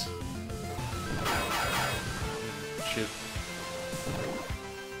guess. Shoot.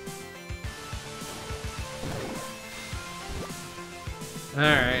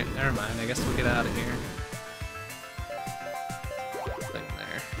 Alright, never mind. I guess we'll get out of here. Thing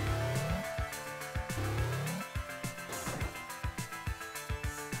there.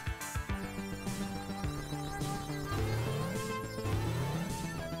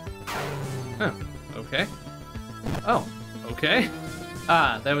 Huh. Okay. Oh, okay.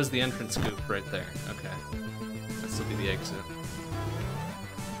 Ah, that was the entrance scoop right there. Okay. This will be the exit.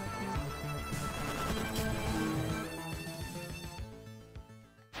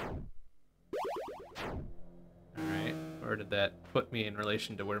 Alright, where did that put me in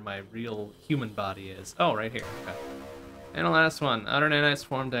relation to where my real human body is? Oh, right here. Okay. And the last one. Outer nanites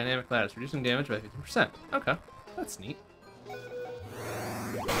form dynamic ladders, reducing damage by 50%. Okay, that's neat.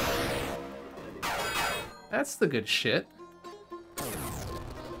 That's the good shit.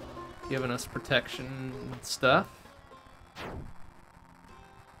 Giving us protection and stuff.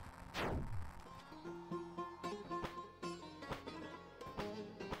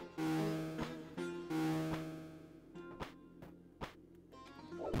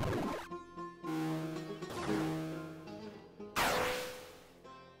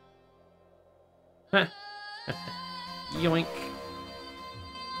 Yoink.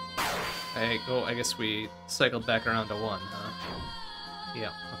 I guess we cycled back around to 1, huh?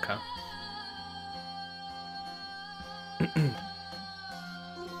 Yeah, okay.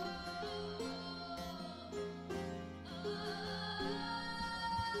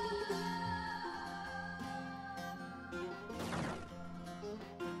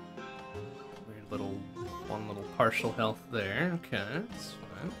 Weird little, one little partial health there. Okay, that's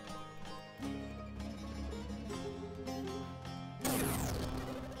fine.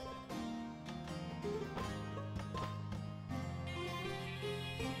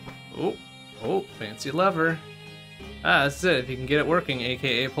 Oh, fancy lever. Ah, that's it. If you can get it working,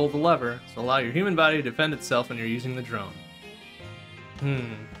 aka pull the lever, so allow your human body to defend itself when you're using the drone.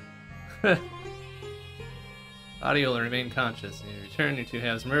 Body will remain conscious. In return, your two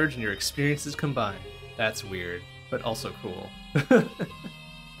halves merge and your experiences combine. That's weird, but also cool.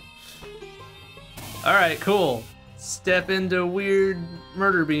 Alright, cool. Step into weird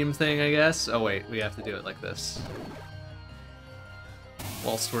murder beam thing, I guess. Oh wait, we have to do it like this.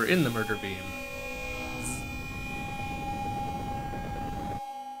 Whilst we're in the murder beam.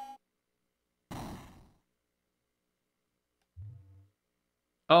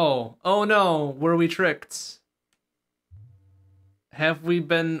 Oh no, were we tricked? We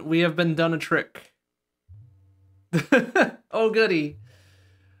have been done a trick. Oh goody.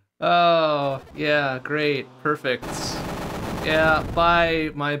 Oh, yeah, great, perfect. Yeah,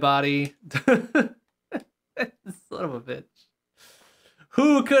 bye, my body. Son of a bitch.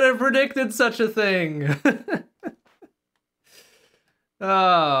 Who could have predicted such a thing?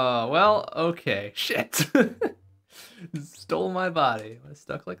 Oh, well, okay. Shit. Stole my body. Am I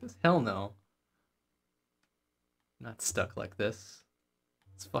stuck like this? Hell no. Not stuck like this.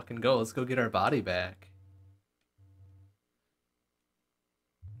 Let's fucking go. Let's go get our body back.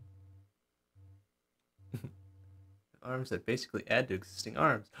 Arms that basically add to existing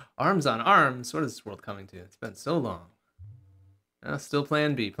arms. Arms on arms? What is this world coming to? It's been so long. Still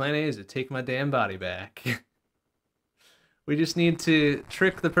plan B. Plan A is to take my damn body back. We just need to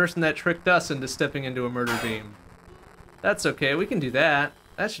trick the person that tricked us into stepping into a murder beam. That's okay, we can do that.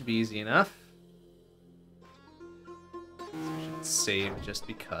 That should be easy enough. So we should save just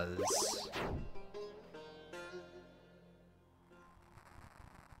because.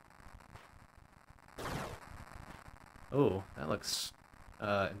 Oh, that looks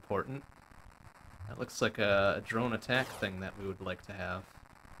important. That looks like a drone attack thing that we would like to have.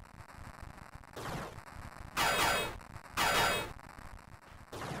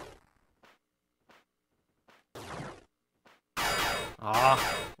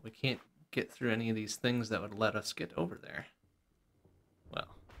 Ah, we can't get through any of these things that would let us get over there. Well,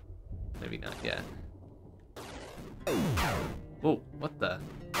 maybe not yet. Whoa, what the?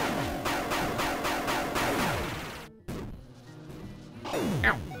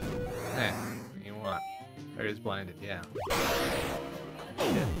 Ow! Hey, what do you want? Area's blinded, yeah.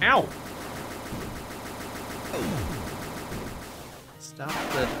 Shit. Ow! Stop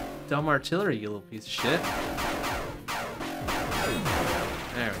the dumb artillery, you little piece of shit.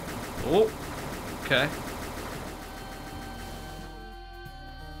 There we go. Oh! Okay.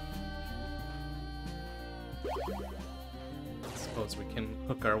 I suppose we can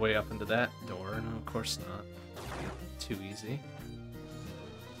hook our way up into that door. No, of course not. Too easy.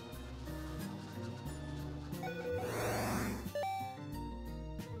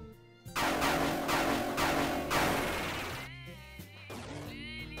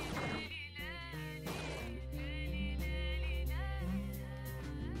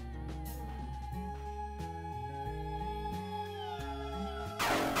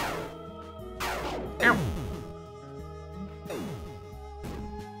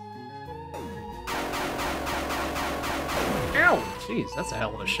 Jeez, that's a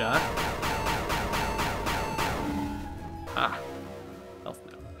hell of a shot. Ah.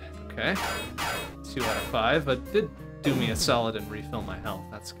 Okay. 2 out of 5, but did do me a solid and refill my health.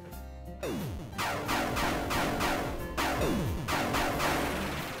 That's good.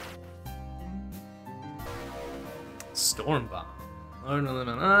 Storm Bomb.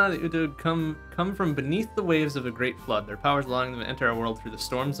 The Udug come from beneath the waves of a great flood. Their powers allowing them to enter our world through the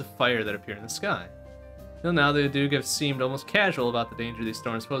storms of fire that appear in the sky. Till now, the Udug have seemed almost casual about the danger these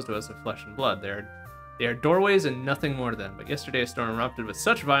storms pose to us of flesh and blood. They are doorways and nothing more to them. But yesterday, a storm erupted with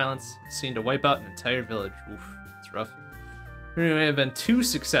such violence, it seemed to wipe out an entire village. Oof, it's rough. We may have been too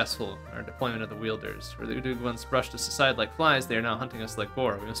successful in our deployment of the wielders. Where the Udug once brushed us aside like flies, they are now hunting us like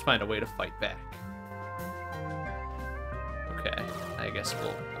boar. We must find a way to fight back. Okay, I guess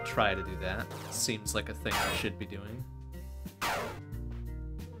we'll try to do that. Seems like a thing we should be doing.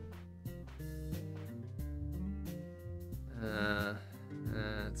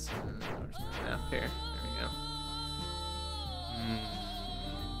 Where's my map here? There we go.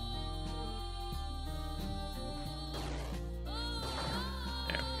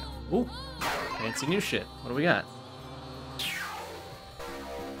 There we go. Ooh, fancy new shit. What do we got?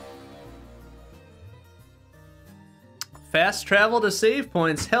 Fast travel to save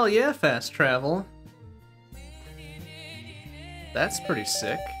points. Hell yeah, fast travel. That's pretty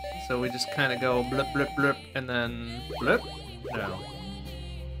sick. So we just kind of go blip, blip, blip, and then blip? No.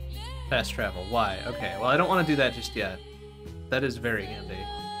 Fast travel. Why? Okay, well, I don't want to do that just yet. That is very handy.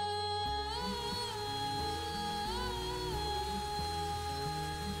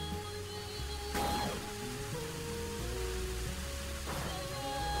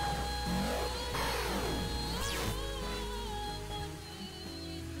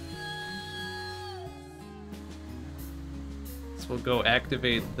 We'll go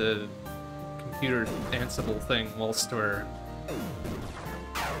activate the computer Ansible thing whilst we're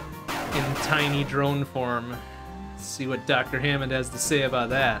in tiny drone form. See what Dr. Hammond has to say about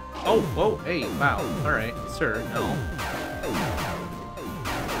that. Oh, whoa, hey, wow. Alright, sir, no.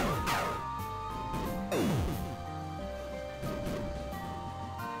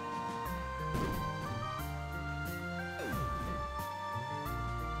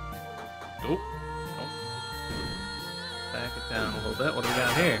 What do we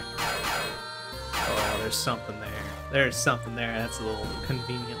got here? Oh, there's something there. There's something there. That's a little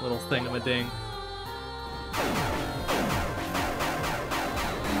convenient little thing-a-ma-ding.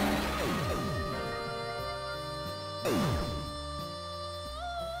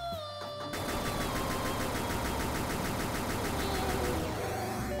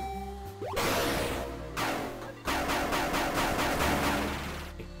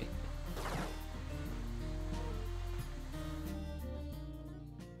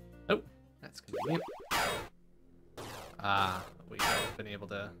 We haven't been able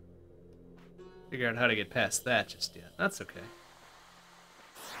to figure out how to get past that just yet. That's okay.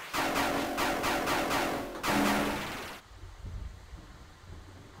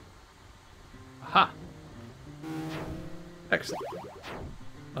 Aha! Excellent.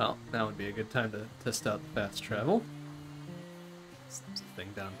 Well, now would be a good time to test out the fast travel. There's a thing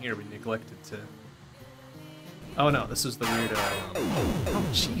down here we neglected to... Oh no, this is the weird, oh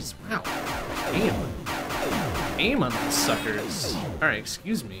jeez, wow. Aim on these suckers. Alright,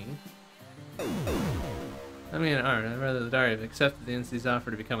 excuse me. I mean, alright, I'd rather the Dari have accepted the NC's offer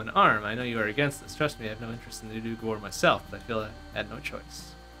to become an arm. I know you are against this. Trust me, I have no interest in the Udug War myself, but I feel I had no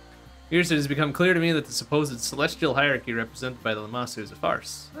choice. Years it has become clear to me that the supposed celestial hierarchy represented by the Lamassu is a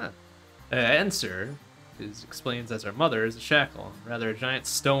farce. Answer explains as our mother is a shackle, rather a giant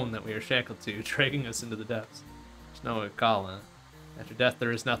stone that we are shackled to, dragging us into the depths. There's no Akala. After death,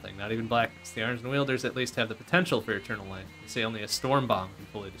 there is nothing, not even blackness. The arms and wielders at least have the potential for eternal life. They say only a storm bomb can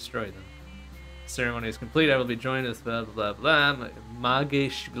fully destroy them. The ceremony is complete. I will be joined with blah blah blah blah.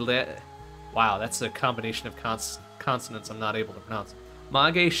 Magesh. Wow, that's a combination of consonants I'm not able to pronounce.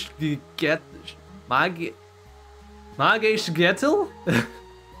 Magesh get Magesh Getel?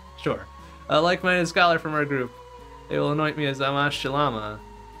 Sure. A like-minded scholar from our group. They will anoint me as Amash Shalama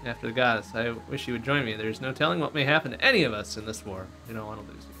after the goddess. I wish you would join me. There's no telling what may happen to any of us in this war. You don't want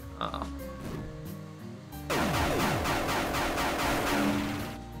to lose again.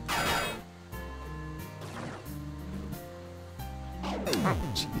 Oh,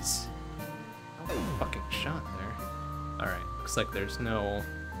 jeez. Fucking shot there. Alright, looks like there's no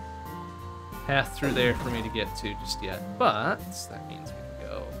path through there for me to get to just yet, but that means we can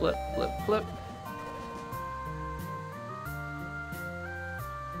go flip, flip, flip.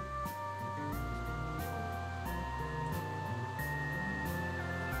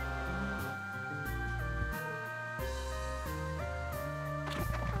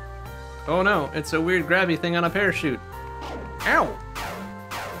 Oh no, it's a weird grabby thing on a parachute. Ow!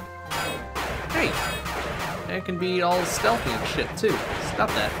 Great. And it can be all stealthy and shit, too. Stop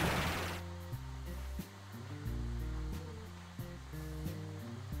that.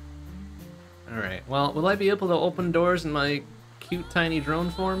 Alright, well, will I be able to open doors in my cute tiny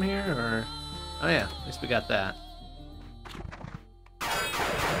drone form here, or... Oh yeah, at least we got that.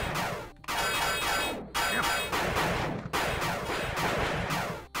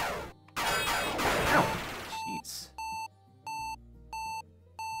 Jeez.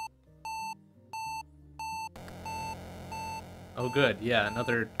 Oh good, yeah,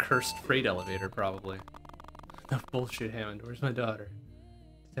 another cursed freight elevator, probably. No bullshit, Hammond, where's my daughter?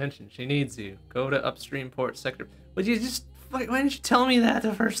 Attention, she needs you. Go to upstream port sector. Would you just... Why didn't you tell me that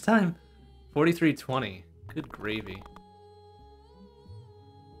the first time? 4320. Good gravy.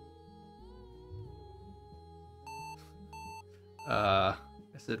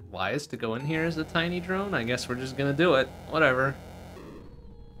 Is it wise to go in here as a tiny drone? I guess we're just gonna do it. Whatever.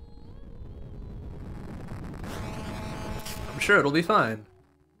 I'm sure it'll be fine.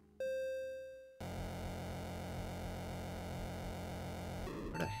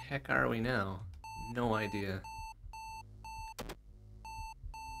 Where the heck are we now? No idea.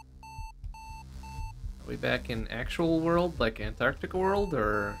 Are we back in actual world, like Antarctica world,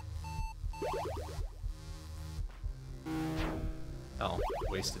 or... Oh,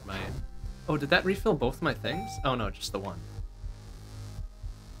 wasted my... Oh, did that refill both my things? Oh no, just the one.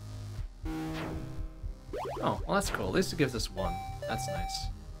 Oh, well that's cool. At least it gives us one. That's nice.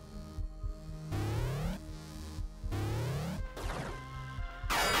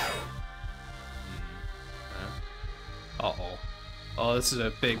 Uh-oh. Oh, this is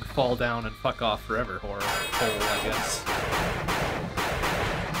a big fall down and fuck off forever hole, I guess.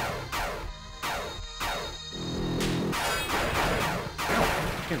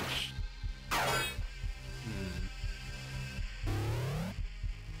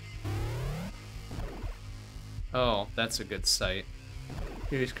 Oh, that's a good sight.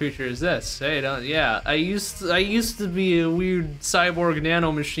 Curious creature is this? Hey, yeah, I used to be a weird cyborg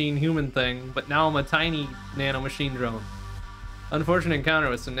nanomachine human thing, but now I'm a tiny nanomachine drone. Unfortunate encounter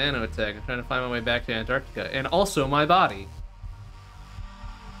with some nano attack. I'm trying to find my way back to Antarctica, and also my body.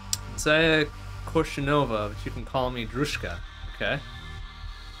 Saya Korshinova, but you can call me Drushka. Okay.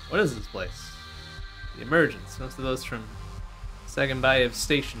 What is this place? The Emergence. Most of those from Sagambayev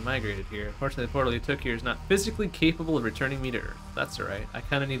Station migrated here. Unfortunately, the portal you took here is not physically capable of returning me to Earth. That's alright. I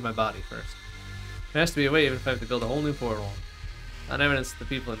kind of need my body first. There has to be a way, even if I have to build a whole new portal. On evidence that the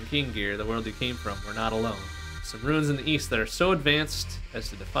people in King Gear, the world you came from, were not alone. Some ruins in the east that are so advanced as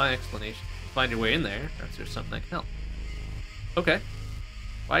to defy explanation. Find your way in there, or else there's something that can help. Okay.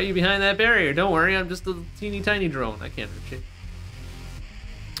 Why are you behind that barrier? Don't worry, I'm just a teeny tiny drone. I can't hurt you.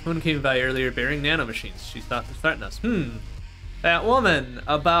 One came by earlier bearing nanomachines. She thought to threaten us. That woman,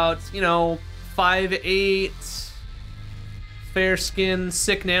 about, you know, 5'8", fair skin,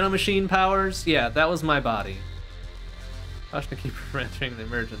 sick nanomachine powers. Yeah, that was my body. Caution to keep her from entering the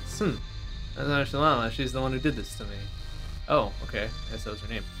Emergence. That's not Shalala. She's the one who did this to me. Oh, okay. I guess that was her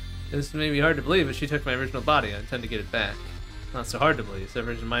name. This may be hard to believe, but she took my original body. I intend to get it back. Not so hard to believe.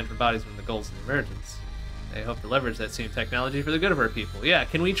 Separation of mind from bodies one of the goals of the Emergence. I hope to leverage that same technology for the good of our people. Yeah,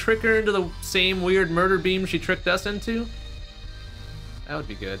 can we trick her into the same weird murder beam she tricked us into? That would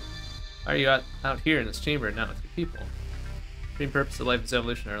be good. Why are you out here in this chamber and not with your people? The main purpose of life is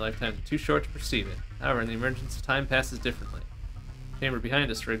evolution. Our lifetimes are too short to perceive it. However, in the Emergence, time passes differently. The chamber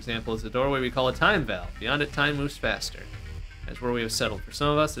behind us, for example, is a doorway we call a time valve. Beyond it, time moves faster. That's where we have settled. For some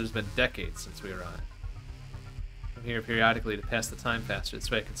of us, it has been decades since we arrived. I'm here periodically to pass the time faster. This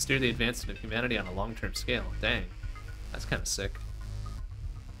way I can steer the advancement of humanity on a long-term scale. Dang. That's kind of sick.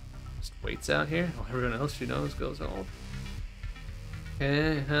 Just waits out here while everyone else she knows goes old.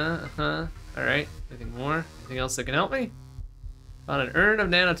 Okay, Alright, anything more? Anything else that can help me? Found an urn of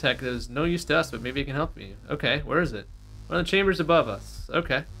nanotech that is no use to us, but maybe it can help me. Okay, where is it? One of the chambers above us.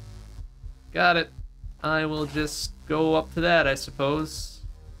 Okay. Got it. I will just go up to that, I suppose.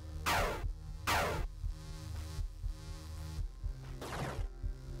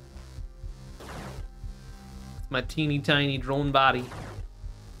 My teeny tiny drone body.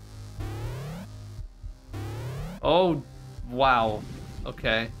 Oh, wow.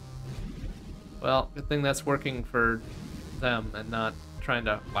 Okay. Well, good thing that's working for them and not trying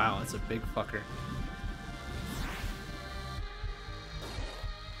to... Wow, that's a big fucker.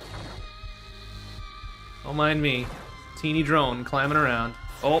 Don't mind me. Teeny drone climbing around.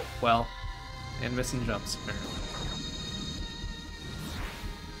 Oh, well. And missing jumps, apparently.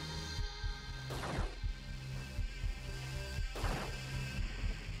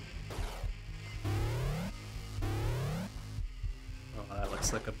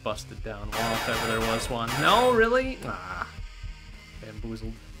 looks like a busted down wall if ever there was one. No, really? Ah,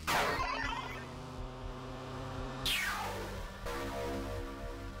 bamboozled.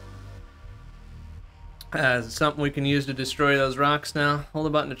 Something we can use to destroy those rocks now. Hold the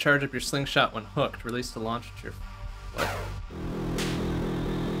button to charge up your slingshot when hooked. Release the launch at your... What?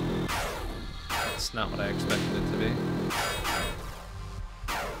 That's not what I expected it to be.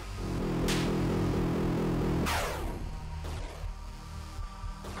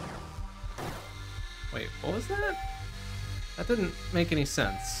 Wait, what was that? That didn't make any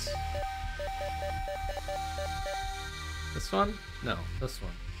sense. This one? No, this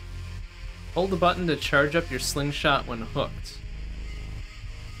one. Hold the button to charge up your slingshot when hooked.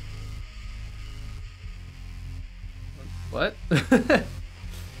 What?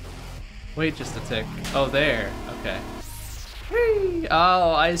 Wait just a tick. Oh, there. Okay. Whee!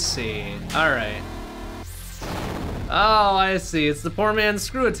 Oh, I see. Alright. Oh, I see. It's the poor man's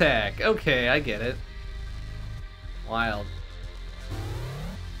screw attack. Okay, I get it. Wild.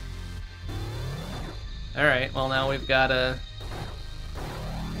 Alright, well now we've got a...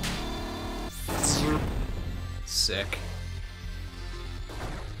 Sick.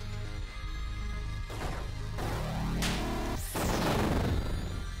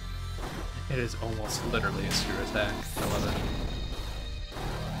 It is almost literally a screw attack. I love it.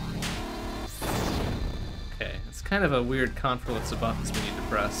 Okay, it's kind of a weird confluence of buttons we need to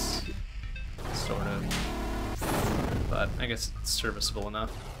press. Sort of. But I guess it's serviceable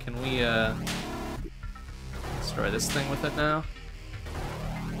enough. Can we, destroy this thing with it now?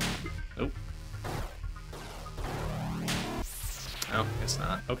 Nope. No, guess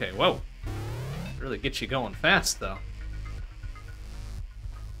not. Okay, whoa. Really gets you going fast, though.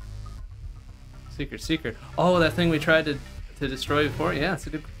 Secret. Oh, that thing we tried to destroy before? Yeah, that's a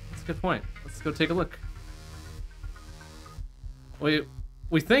good point. Let's go take a look. We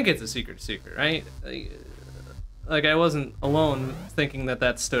think it's a secret, right? Like I wasn't alone thinking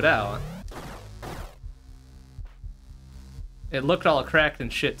that stood out. It looked all cracked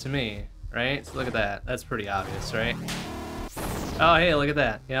and shit to me, right? So look at that. That's pretty obvious, right? Oh, hey, look at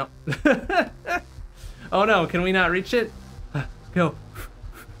that. Yep. Oh no, can we not reach it? Go.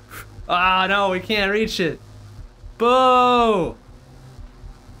 Ah, no, we can't reach it. Boo!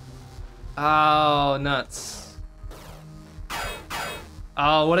 Oh, nuts.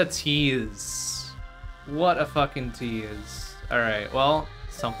 Oh, what a tease. What a fucking tease. Alright, well,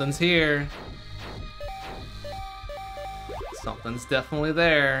 something's here. Something's definitely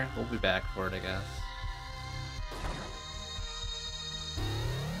there. We'll be back for it, I guess.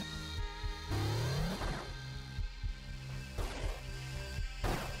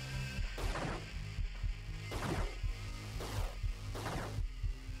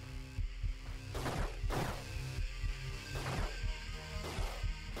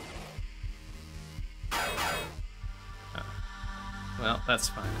 Well, that's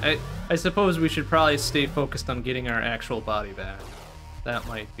fine. I suppose we should probably stay focused on getting our actual body back. That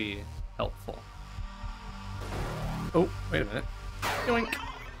might be helpful. Oh, wait a minute. Yoink.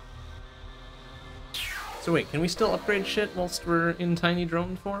 So wait, can we still upgrade shit whilst we're in tiny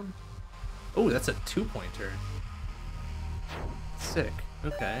drone form? Oh, that's a 2-pointer. Sick.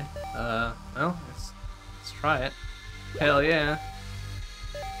 Okay. Well, let's try it. Hell yeah.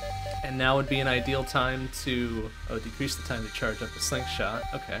 And now would be an ideal time to... Oh, decrease the time to charge up the slingshot.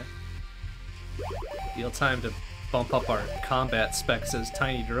 Okay. Ideal time to bump up our combat specs as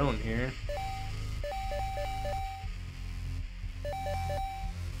tiny drone here.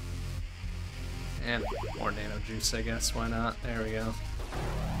 And more nano juice, I guess. Why not? There we go.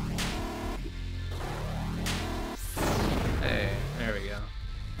 Hey, there we go.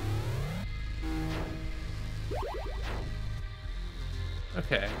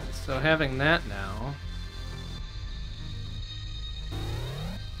 Okay, so having that now...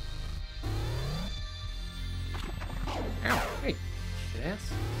 Ow, hey,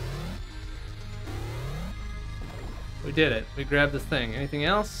 shit-ass. We did it. We grabbed the thing. Anything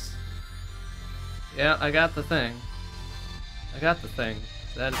else? Yeah, I got the thing. I got the thing.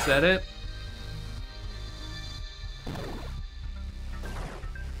 Is that it?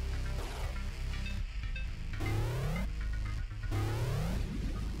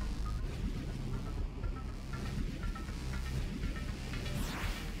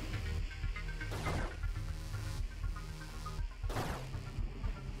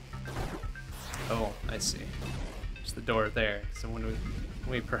 Oh, I see. There's the door there. So when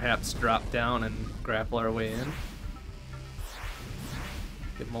we perhaps drop down and grapple our way in.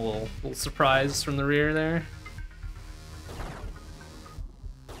 Give him a little surprise from the rear there.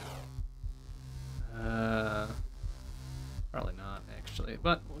 Probably not, actually.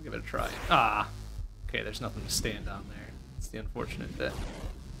 but we'll give it a try. Ah! Okay, there's nothing to stand on there. It's the unfortunate bit.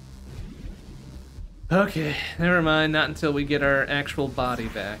 Okay, never mind. Not until we get our actual body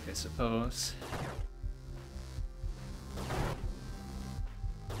back, I suppose.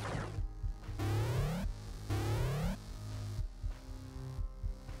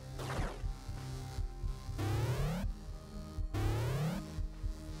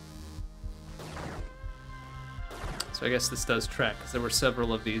 So I guess this does track, because there were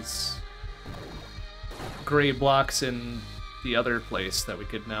several of these gray blocks in the other place that we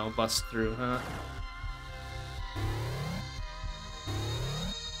could now bust through, huh?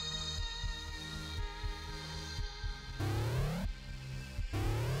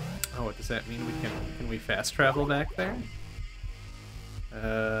 Oh, what does that mean? Can we fast travel back there?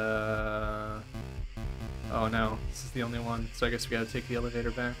 Oh no, this is the only one, so I guess we gotta take the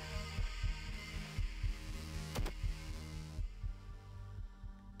elevator back.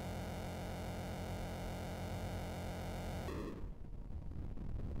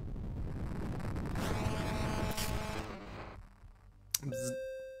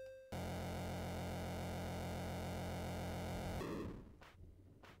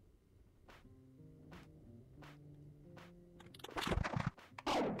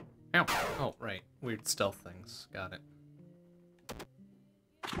 Ow. Oh, right. Weird stealth things. Got it.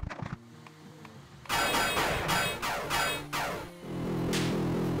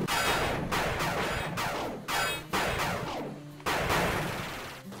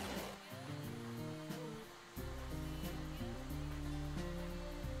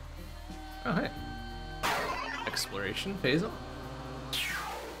 Oh, hey. Exploration phase on.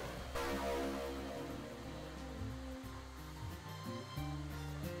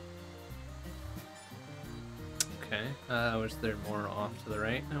 Okay, was there more off to the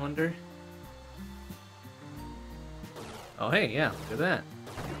right, I wonder? Oh, hey, yeah, look at that.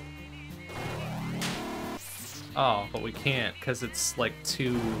 Oh, but we can't, because it's, like,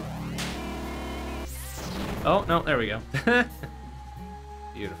 too... Oh, no, there we go.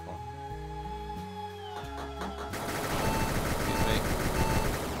 Beautiful. Excuse me.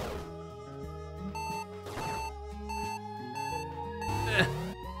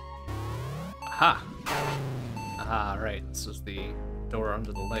 Aha! Ah, right, this was the door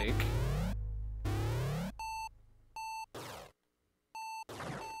under the lake.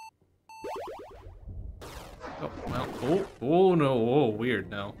 Oh, well, oh no, oh, weird,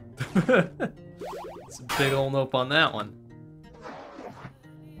 no. It's a big ol' nope on that one.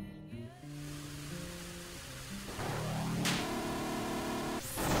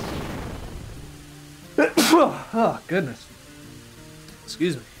 Oh, goodness.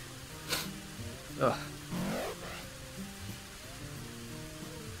 Excuse me. Ugh.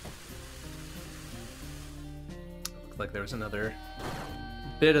 Looks like there was another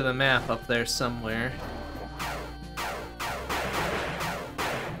bit of the map up there somewhere.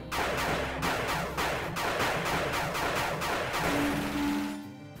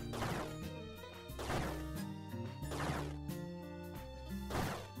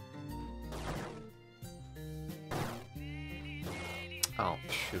 Oh,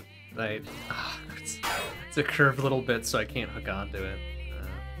 shoot. It's a curved little bit, so I can't hook onto it.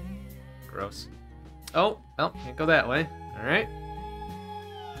 Gross. Oh, well, can't go that way. Alright.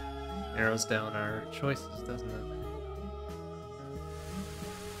 Narrows down our choices, doesn't it?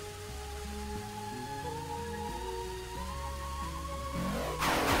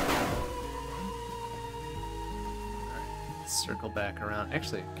 Alright, let's circle back around.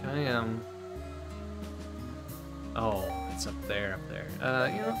 Actually, can I, Oh, it's up there,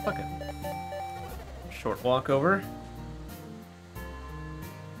 you know, fuck it. Short walk over.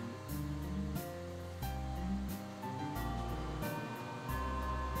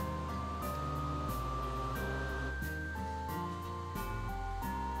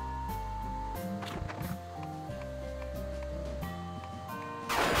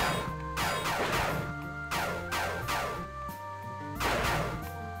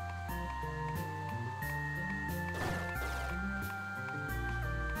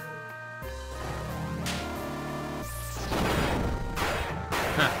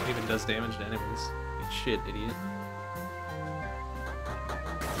 It even does damage to enemies. Good shit, idiot.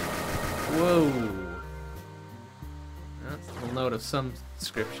 Whoa. That's a little note of some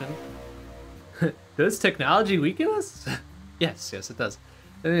description. Does technology weaken us? Yes, it does.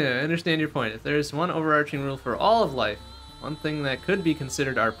 Yeah, I understand your point. If there's one overarching rule for all of life, one thing that could be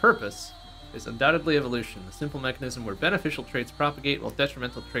considered our purpose is undoubtedly evolution, the simple mechanism where beneficial traits propagate while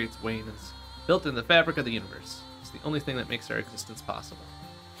detrimental traits wane is built in the fabric of the universe. It's the only thing that makes our existence possible.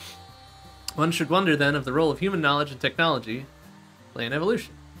 One should wonder, then, of the role of human knowledge and technology Plain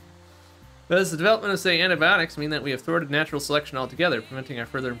evolution. Does the development of, say, antibiotics mean that we have thwarted natural selection altogether, preventing our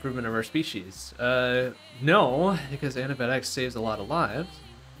further improvement of our species? No, because antibiotics saves a lot of lives.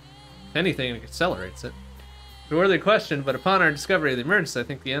 If anything, it accelerates it. It's a worthy question, but upon our discovery of the emergence, I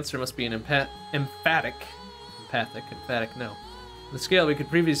think the answer must be an emphatic no. On the scale we could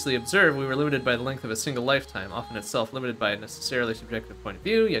previously observe, we were limited by the length of a single lifetime, often itself limited by a necessarily subjective point of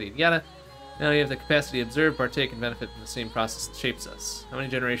view, yada yada yada. Now we have the capacity to observe, partake, and benefit from the same process that shapes us. How many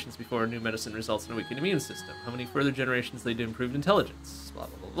generations before a new medicine results in a weakened immune system? How many further generations lead to improved intelligence? Blah,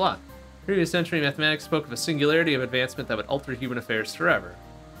 blah, blah, blah. Previous century mathematics spoke of a singularity of advancement that would alter human affairs forever.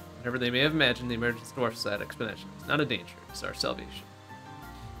 Whatever they may have imagined, the emergence dwarfs that exponentially. It's not a danger, it's our salvation.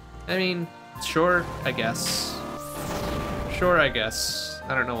 I mean, sure, I guess. Sure, I guess.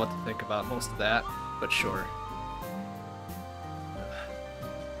 I don't know what to think about most of that, but sure.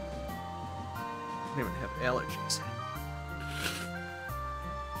 I don't even have allergies.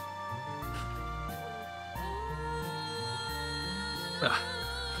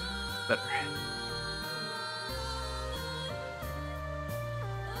 Better.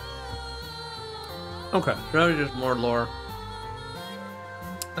 Okay, probably just more lore.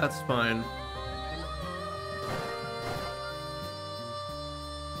 That's fine.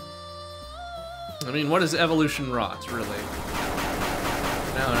 I mean, what is evolution wrought, really?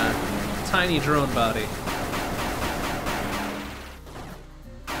 Now in a tiny drone body.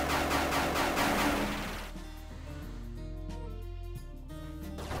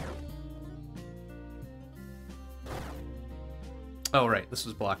 Oh, right, this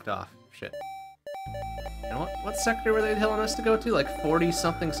was blocked off. Shit. And what sector were they telling us to go to? Like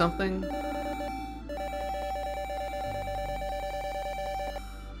 40-something something?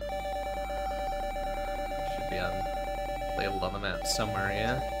 Should be labeled on the map somewhere,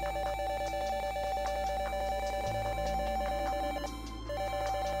 yeah?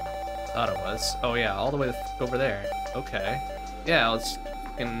 Thought it was. Oh yeah, all the way over there. Okay. Yeah, let's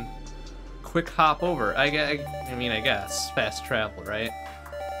fucking quick hop over. I mean, I guess. Fast travel, right?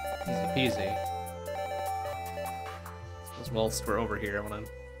 Easy peasy. Whilst we're over here, I want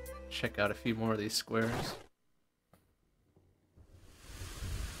to check out a few more of these squares.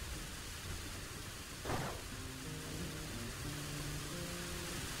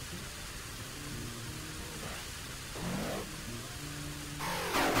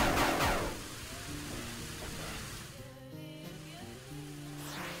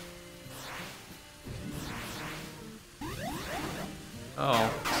 Oh,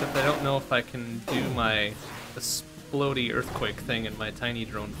 except I don't know if I can do my explodey earthquake thing in my tiny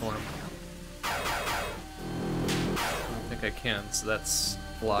drone form. I don't think I can, so that's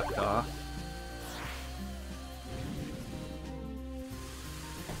blocked off.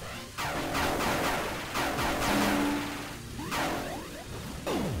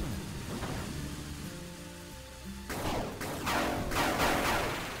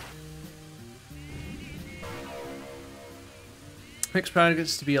 Mixed product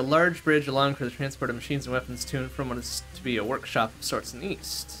is to be a large bridge allowing for the transport of machines and weapons to and from what is to be a workshop of sorts in the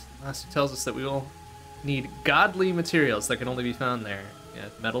east. Master tells us that we will need godly materials that can only be found there. Yeah,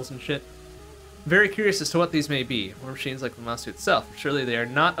 metals and shit. Very curious as to what these may be. More machines like the Masu itself. Surely they are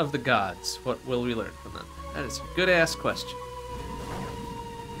not of the gods. What will we learn from them? That is a good-ass question.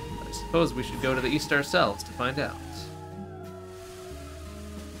 But I suppose we should go to the east ourselves to find out.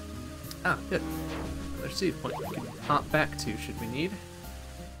 Ah, good. Another save point we can hop back to should we need.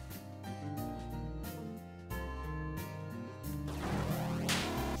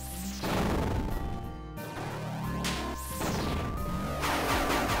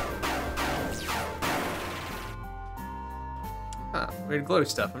 Ah, weird glowy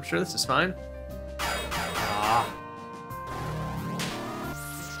stuff. I'm sure this is fine. Ah.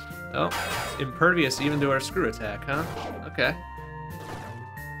 Oh, it's impervious even to our screw attack, huh? Okay.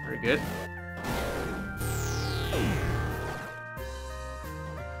 Very good.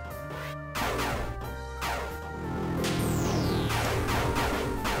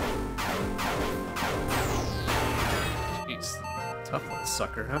 Tough little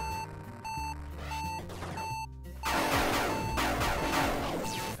sucker, huh?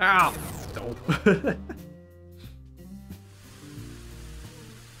 Ow! Don't.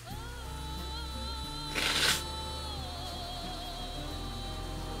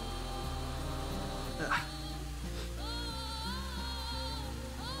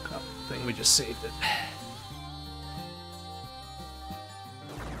 Thing we just saved it.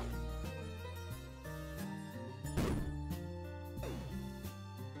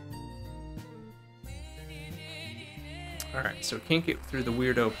 Alright, so we can't get through the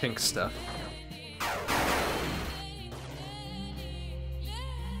weirdo pink stuff.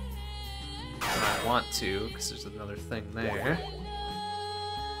 want to, because there's another thing there.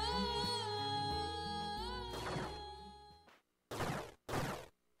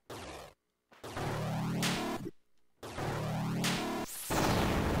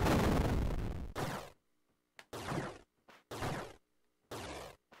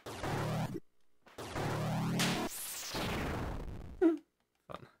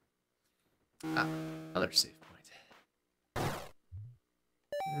 Other save point.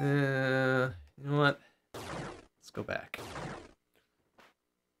 You know what? Let's go back.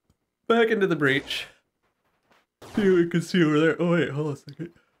 Back into the breach. See what we can see over there. Oh wait, hold on a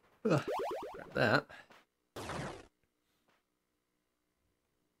second. Grab that.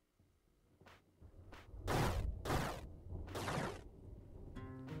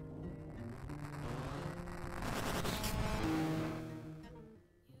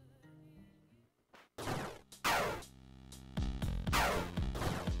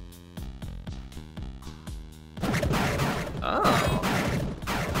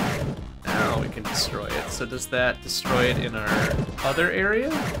 Destroy it. So does that destroy it in our other area?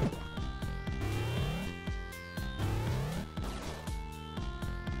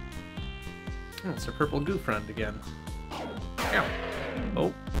 Oh, it's our purple goo friend again. Ow.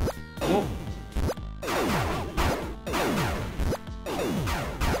 Oh. Oh.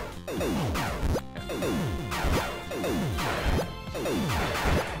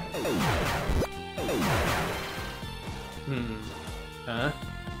 Huh?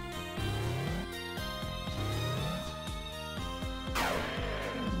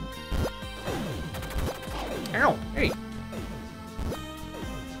 Ow! Hey!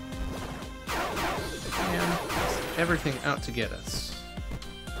 And everything out to get us.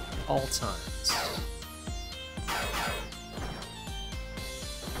 All times.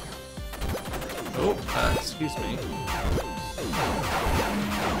 Oh, excuse me.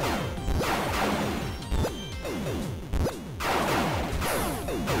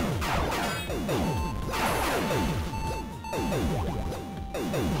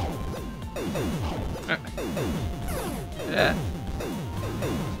 Yeah.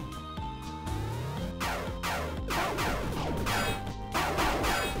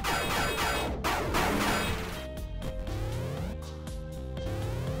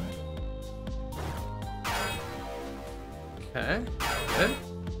 Okay, good.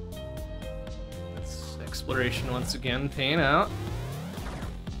 That's exploration once again, paying out.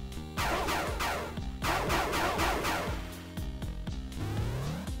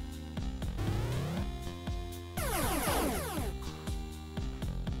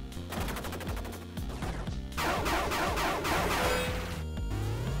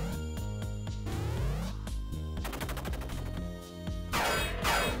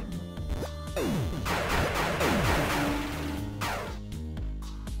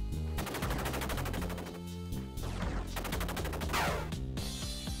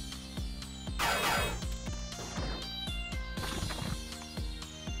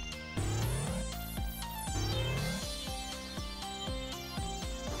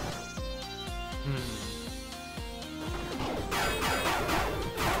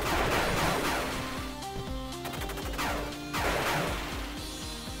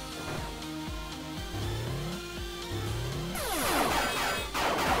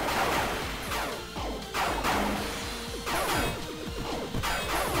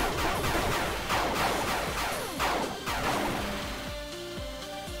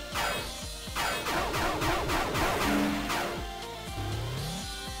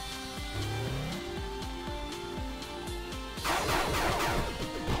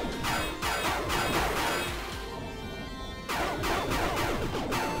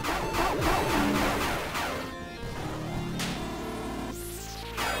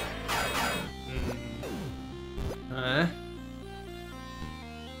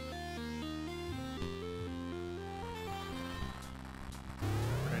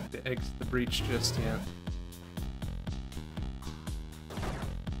 Exit the breach just yet.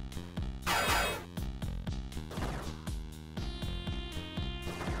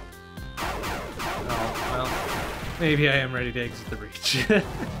 Oh, well, maybe I am ready to exit the breach.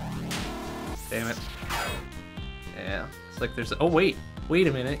 Damn it. Yeah, it's like there's... Oh, wait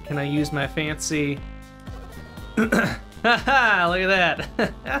a minute. Can I use my fancy... Haha, look at that.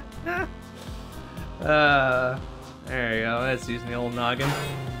 There you go. That's using the old noggin.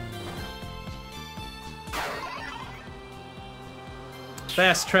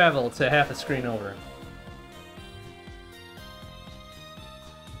 Fast travel to half a screen over.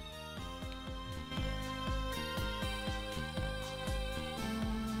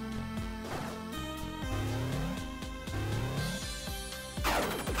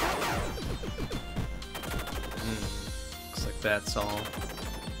 that's all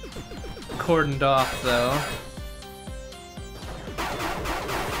cordoned off, though.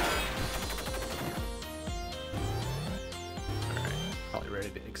 Alright, probably ready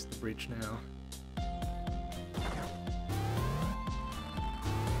to exit the breach now.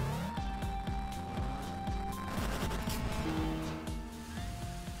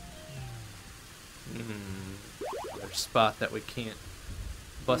 Another spot that we can't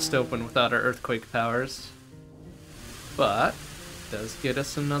bust open without our earthquake powers. But it does get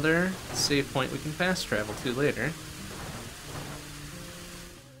us another save point we can fast travel to later.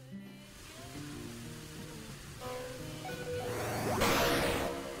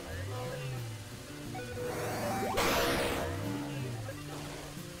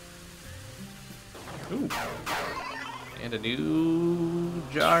 Ooh. And a new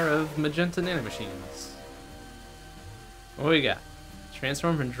jar of magenta nanomachines. What do we got?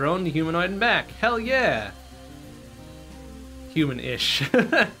 Transform from drone to humanoid and back. Hell yeah! Human-ish.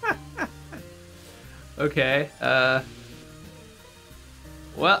 Okay,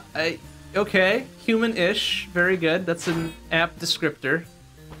 well, okay, human-ish, very good. That's an apt descriptor.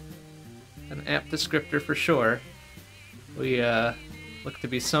 An apt descriptor for sure. We, look to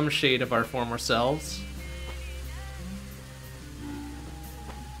be some shade of our former selves.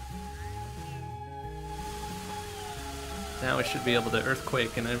 Now we should be able to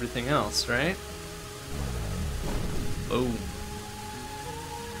earthquake and everything else, right? Boom.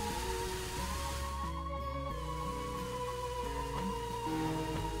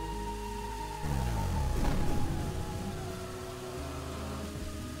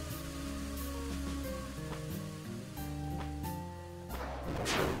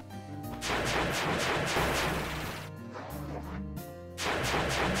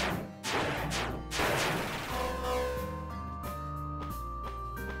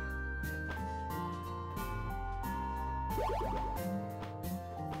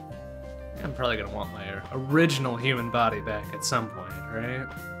 I'm probably gonna want my original human body back at some point, right?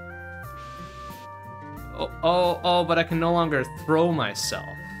 Oh, but I can no longer throw myself.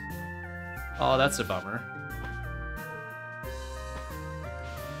 Oh, that's a bummer.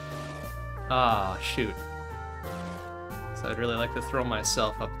 Ah, shoot. So I'd really like to throw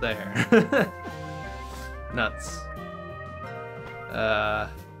myself up there. Nuts.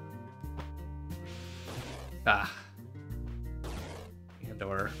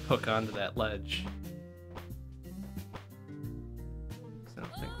 Or hook onto that ledge. I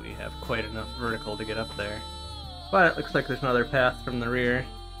don't think we have quite enough vertical to get up there. But it looks like there's another path from the rear.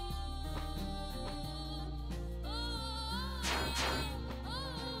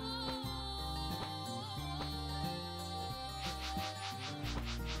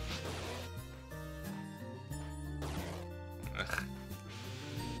 Ugh.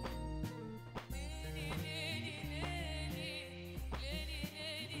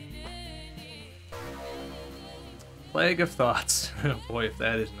 Plague of Thoughts. Oh boy, if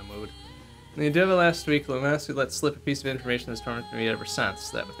that isn't a mood. In the endeavor last week, Lumasu let slip a piece of information that's tormented me ever since,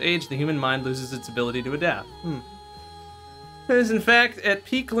 that with age, the human mind loses its ability to adapt. It is, in fact, at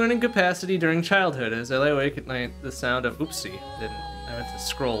peak learning capacity during childhood. As I lay awake at night, the sound of... Oopsie. I meant to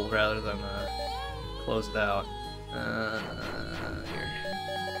scroll rather than close it out.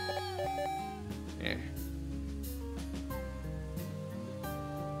 Here.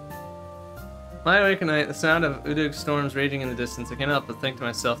 Lie awake at night, the sound of Udug storms raging in the distance. I can't help but think to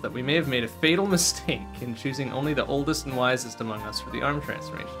myself that we may have made a fatal mistake in choosing only the oldest and wisest among us for the arm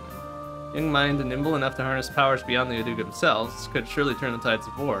transformation. Young mind and nimble enough to harness powers beyond the Udug themselves could surely turn the tides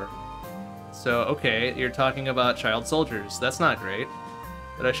of war. So, okay, you're talking about child soldiers. That's not great.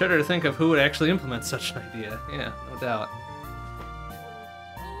 But I shudder to think of who would actually implement such an idea. Yeah, no doubt.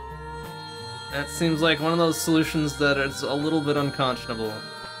 That seems like one of those solutions that is a little bit unconscionable.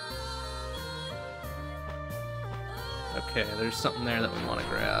 Okay, there's something there that we want to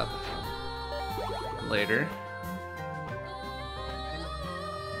grab later.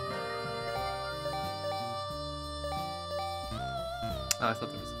 Oh, I thought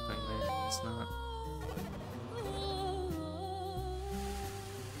there was a thing there. It's not.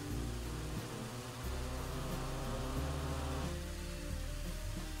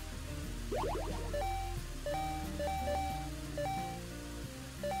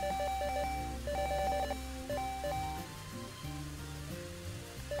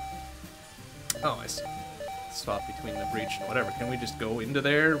 Oh, I see. Swap between the breach and whatever. Can we just go into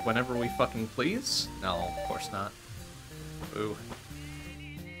there whenever we fucking please? No, of course not. Ooh.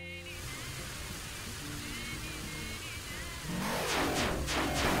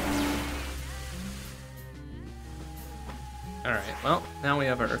 Alright, well, now we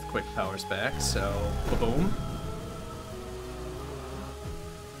have our earthquake powers back, so boom.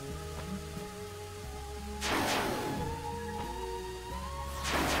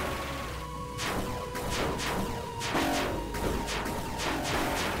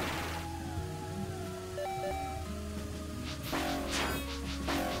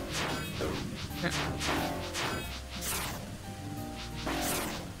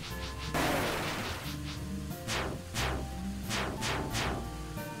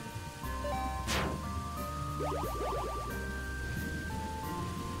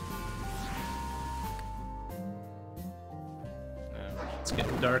 It's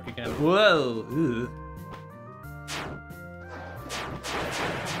getting dark again. Whoa! Ugh.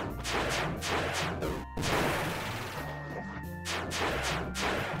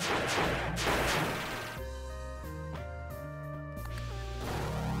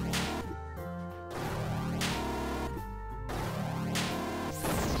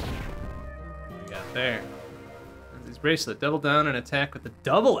 We got there. His bracelet. Double down and attack with the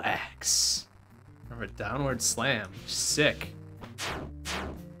double axe. Or a downward slam. Sick.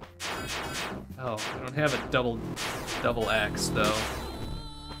 Oh, I don't have a double axe though.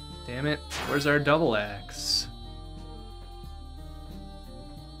 Damn it. Where's our double axe?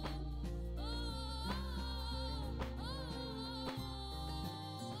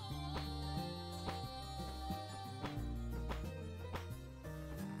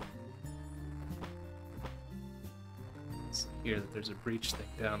 It's here that there's a breach thing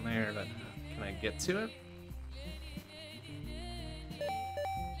down there, but can I get to it?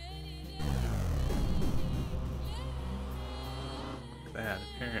 That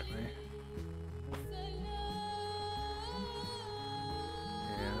apparently.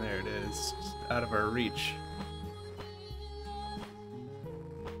 Yeah, there it is. Just out of our reach.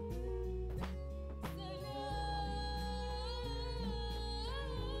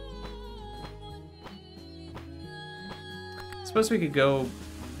 I suppose we could go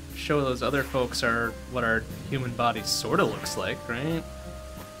show those other folks what our human body sort of looks like, right?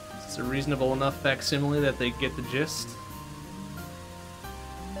 It's a reasonable enough facsimile that they get the gist.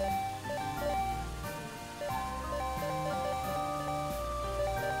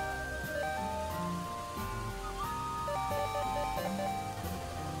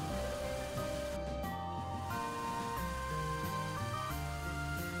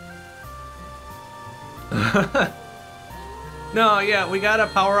 No, yeah, we got a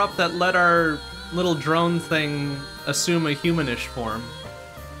power-up that let our little drone thing assume a humanish form.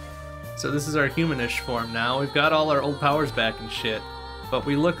 So this is our humanish form now. We've got all our old powers back and shit, but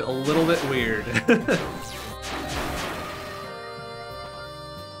we look a little bit weird.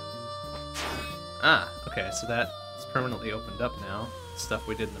 Ah, okay, so that is permanently opened up now. Stuff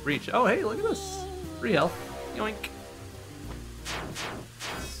we did in the breach. Oh, hey, look at this. Free health. Yoink.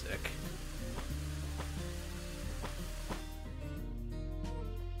 Sick.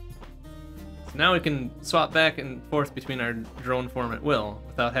 So now we can swap back and forth between our drone form at will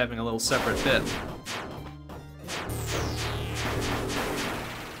without having a little separate bit.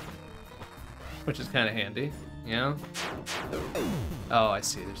 Which is kind of handy, you know? Oh, I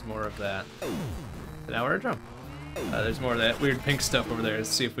see. There's more of that. Now we're a drum. There's more of that weird pink stuff over there. Let's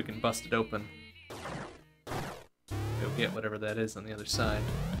see if we can bust it open. Go get whatever that is on the other side.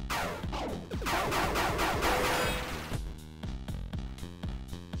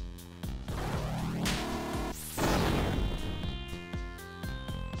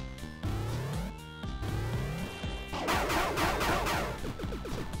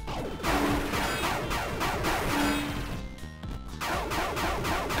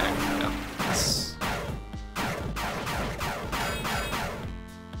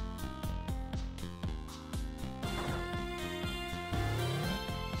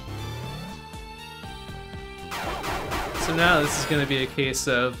 So now this is going to be a case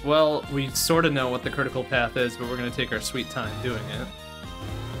of, well, we sort of know what the critical path is, but we're going to take our sweet time doing it.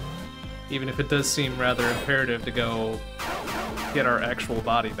 Even if it does seem rather imperative to go get our actual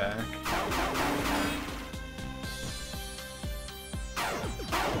body back.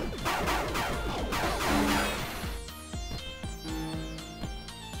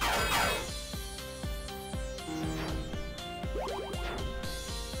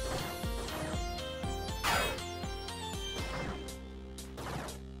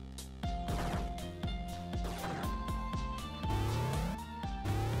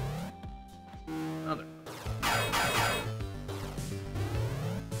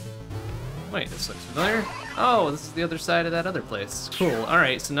 Wait, this looks familiar. Oh, this is the other side of that other place. Cool.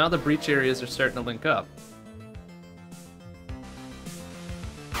 Alright, so now the breach areas are starting to link up.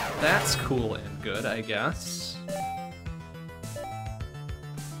 That's cool and good, I guess.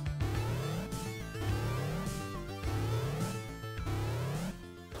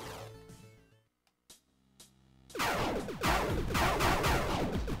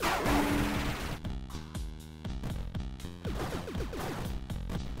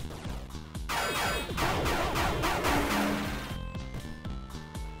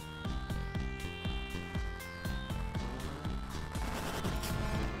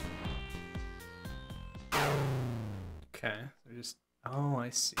 Okay. So just... Oh,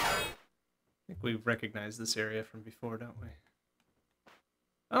 I see. I think we've recognized this area from before, don't we?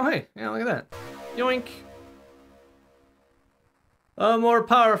 Oh, hey. Yeah, look at that. Yoink. A more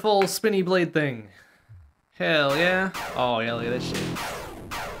powerful spinny blade thing. Hell yeah. Oh, yeah, look at this shit.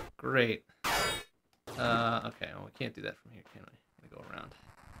 Great. Okay, well, we can't do that from here, can we? Gotta go around.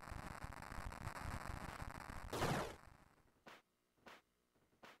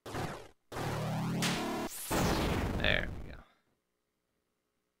 There we go.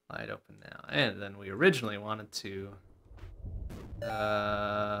 Wide open now. And then we originally wanted to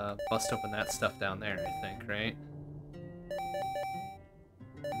bust open that stuff down there, I think, right?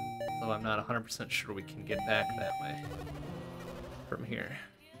 Though I'm not 100% sure we can get back that way from here.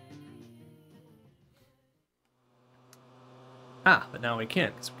 Ah, but now we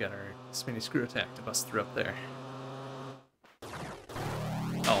can, because we got our spinny screw attack to bust through up there.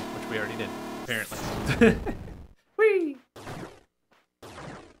 Oh, which we already did, apparently. Whee!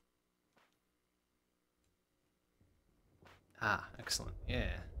 Ah, excellent, yeah.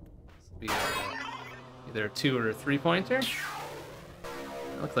 This will be either a 2 or a 3-pointer.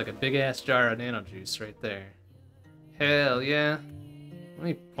 That looks like a big-ass jar of nano juice right there. Hell yeah. How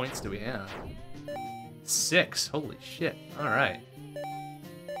many points do we have? 6. Holy shit. Alright.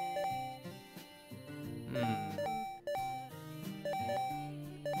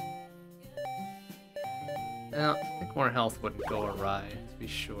 Well, I think more health wouldn't go awry, to be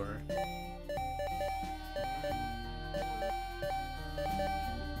sure.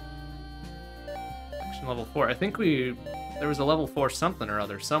 Action level 4. I think there was a level 4 something or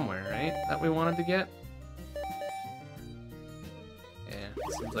other somewhere, right? That we wanted to get? Yeah,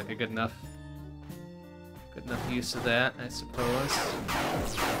 seems like a good enough use of that, I suppose.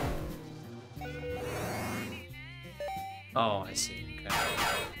 Oh, I see. Okay.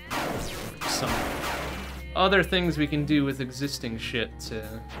 Some other things we can do with existing shit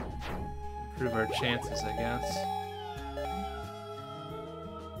to improve our chances, I guess.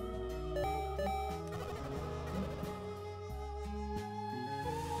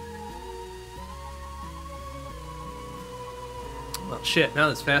 Well, shit, now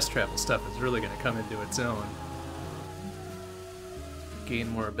this fast travel stuff is really gonna come into its own. Gain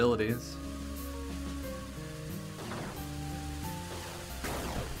more abilities.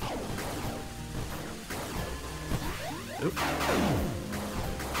 Oop.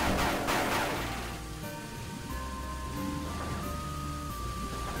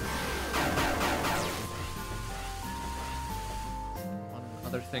 One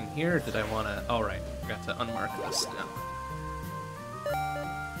other thing here, did I want to... Oh, right, I forgot to unmark this now.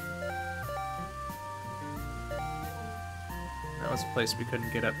 That was a place we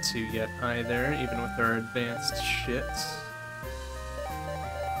couldn't get up to yet either, even with our advanced shit.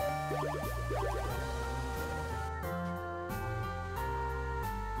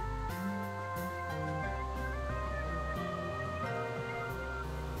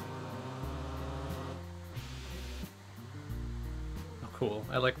 Oh, cool.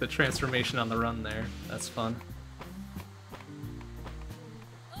 I like the transformation on the run there. That's fun.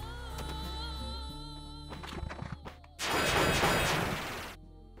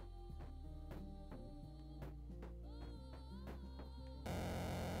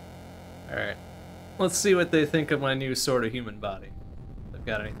 Alright, let's see what they think of my new sort of human body. If they've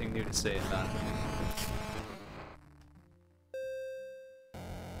got anything new to say about it.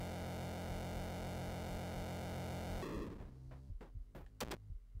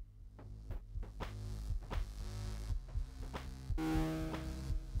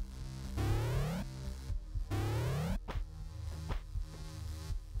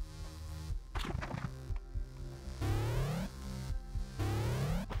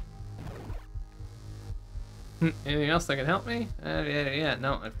 Anything else that can help me? Yeah,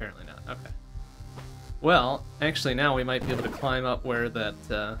 no, apparently not. Okay. Well, actually now we might be able to climb up where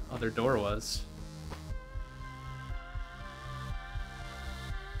that other door was.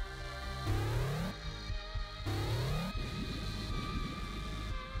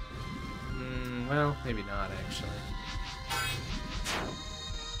 Well, maybe not, actually.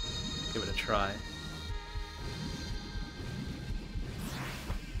 Give it a try.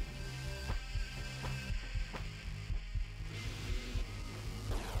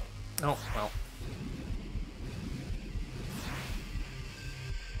 Oh, well.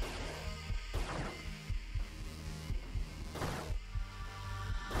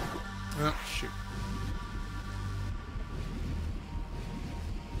 Oh, shoot.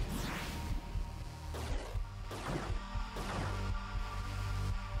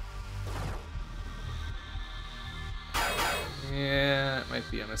 Yeah, it might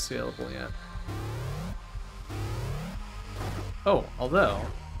be unassailable yet. Oh, although...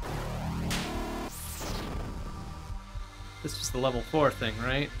 This was the level 4 thing,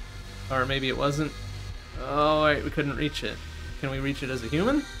 right? Or maybe it wasn't. Oh, wait, we couldn't reach it. Can we reach it as a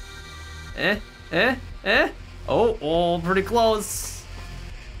human? Oh, pretty close.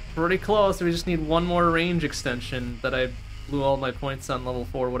 Pretty close. We just need one more range extension that I blew all my points on level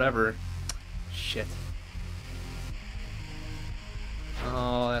 4, whatever. Shit.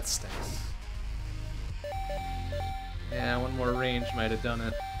 Oh, that stinks. Yeah, one more range might have done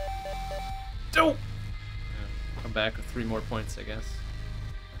it. Dope! Yeah, come back with 3 more points, I guess.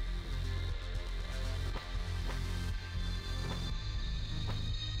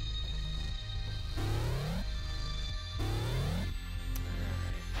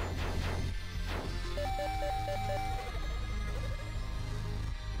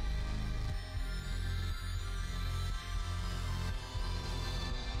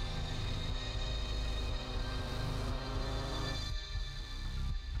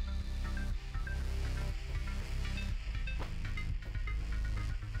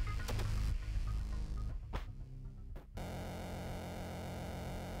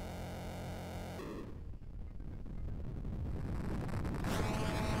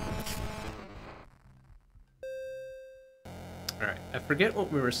 Alright, I forget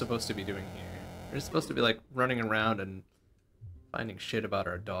what we were supposed to be doing here. We were supposed to be, like, running around and finding shit about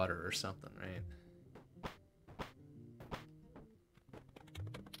our daughter or something, right?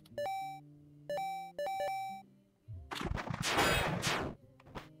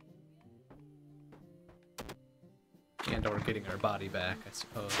 And or getting our body back, I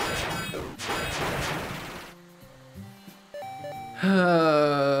suppose.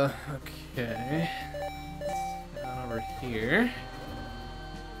 Okay. Down over here.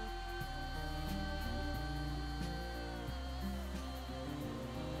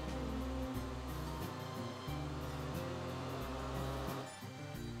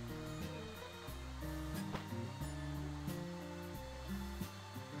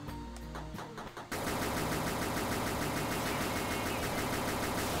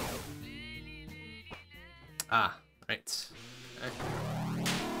 Ah, right.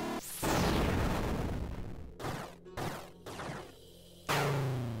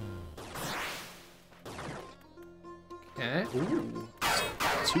 Okay. Ooh.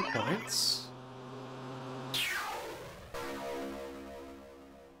 2 points.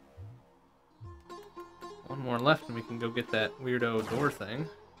 One more left and we can go get that weirdo door thing.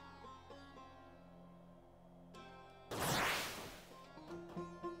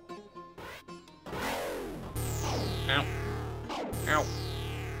 Ow. Ow.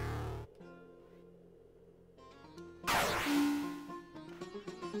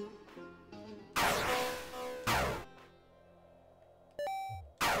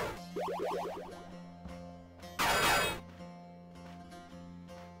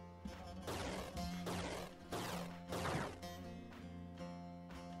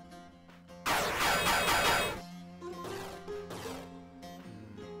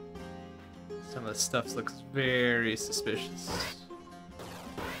 Some of the stuff looks very suspicious.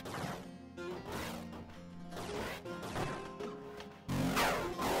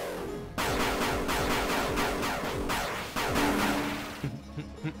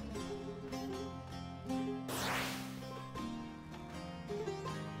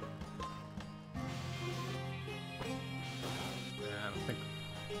 I don't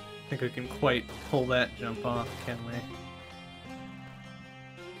think we can quite pull that jump off, can we?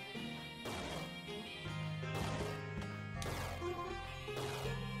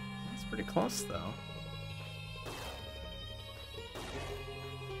 Pretty close, though.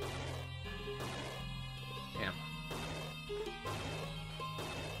 Damn.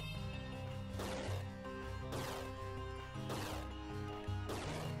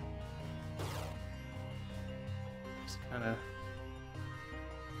 Just kind of...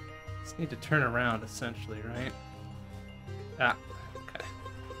 Just need to turn around, essentially, right? Ah, okay.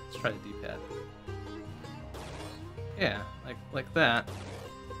 Let's try the D-pad. Yeah, like that.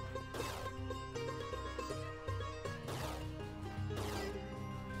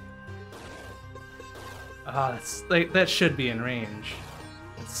 Ah, that's like that should be in range.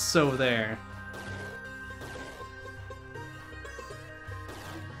 It's so there.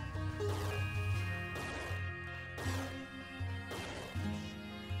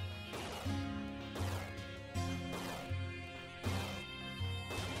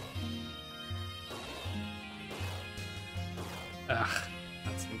 Ugh,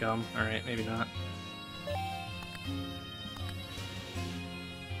 that's some gum. All right, maybe not.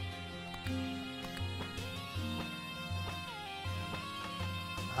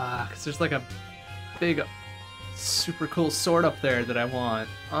 Because there's like a big super cool sword up there that I want.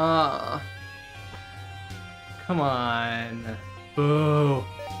 Come on. Boo.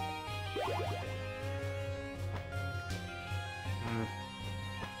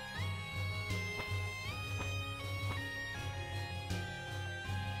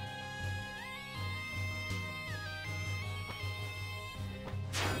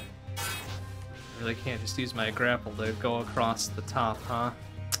 Really can't just use my grapple to go across the top, huh?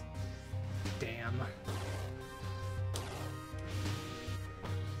 Damn.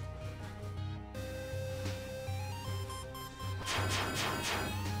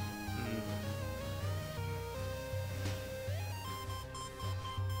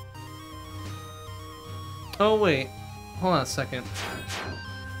 Oh wait, hold on a second.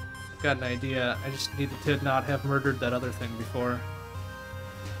 Got an idea. I just needed to not have murdered that other thing before.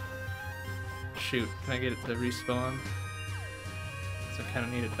 Shoot, can I get it to respawn? So I kind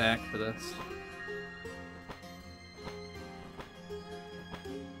of need it back for this.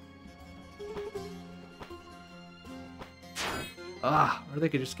 Or they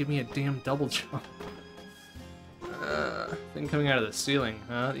could just give me a damn double jump. Thing coming out of the ceiling,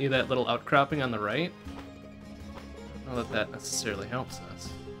 huh? You that little outcropping on the right? I don't know that that necessarily helps us.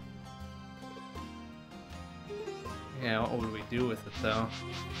 Yeah, what would we do with it though?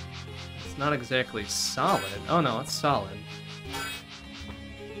 It's not exactly solid. Oh no, it's solid.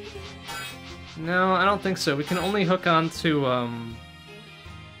 No, I don't think so. We can only hook onto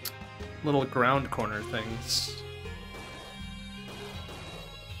little ground corner things.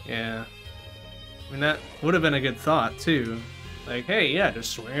 Yeah. I mean, that would have been a good thought too. Like, hey, yeah,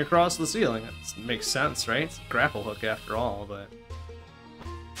 just swing across the ceiling. That makes sense, right? It's a grapple hook after all, but...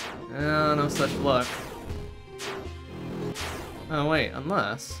 no such luck. Oh wait,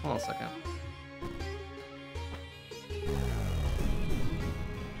 unless... hold on a second.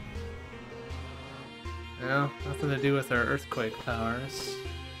 No, nothing to do with our earthquake powers.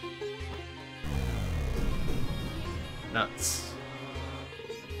 Nuts.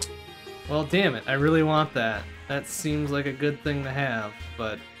 Well, damn it, I really want that. That seems like a good thing to have,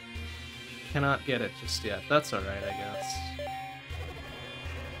 but cannot get it just yet. That's alright, I guess.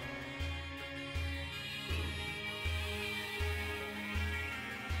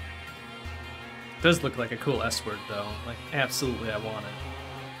 It does look like a cool S word, though. Like, absolutely I want it.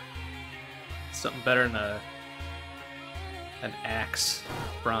 Something better than an axe.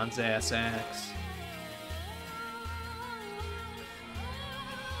 Bronze-ass axe.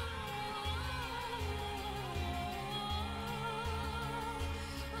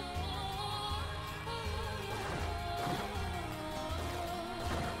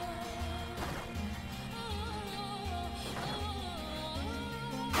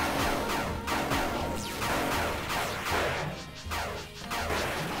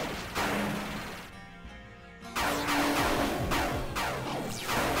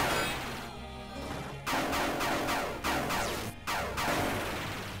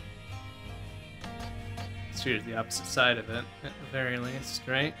 Here's the opposite side of it, at the very least,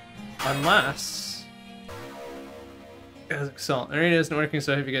 right? Unless... Chaosic Salt. The radio isn't working,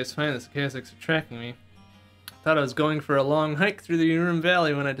 so I hope you guys find this. The Chaosics are tracking me. Thought I was going for a long hike through the Urim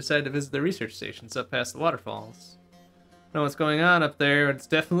Valley when I decided to visit the research stations up past the waterfalls. I know what's going on up there, but it's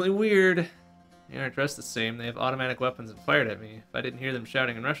definitely weird. They aren't dressed the same. They have automatic weapons and fired at me. If I didn't hear them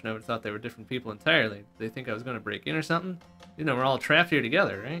shouting and rushing, I would have thought they were different people entirely. Did they think I was going to break in or something? You know, we're all trapped here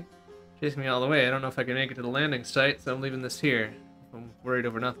together, right? Chasing me all the way. I don't know if I can make it to the landing site, so I'm leaving this here. I'm worried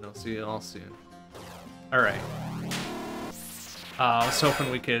over nothing. I'll see you all soon. Alright. I was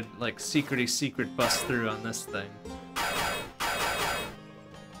hoping we could, like, secret bust through on this thing.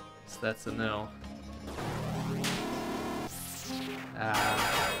 So that's a no.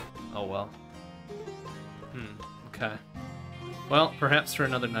 Oh well. Okay. Well, perhaps for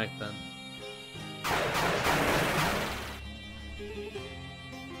another night then.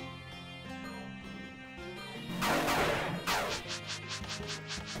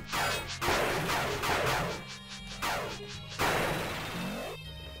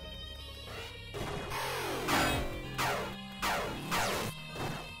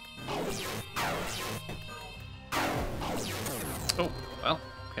 Oh, well,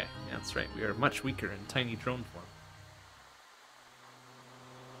 okay, yeah, that's right. We are much weaker in tiny drone form.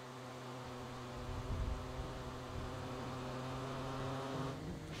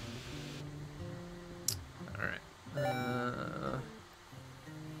 Alright.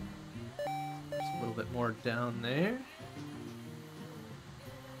 There's a little bit more down there.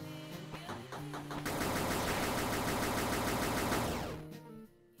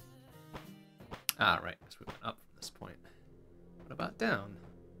 Ah, right, because we went up from this point. What about down?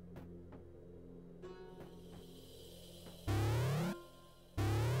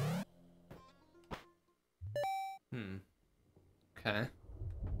 Okay.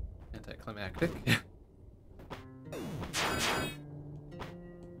 Anticlimactic.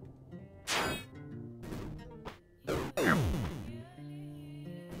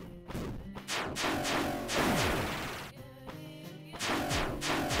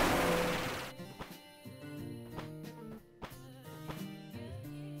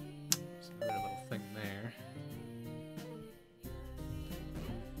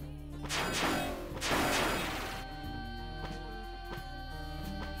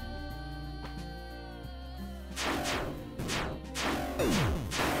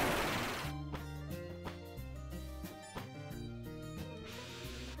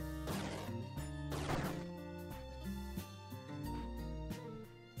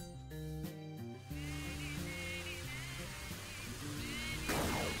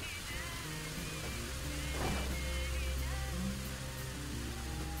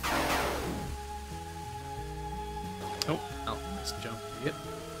 Oh, nice jump. Yep.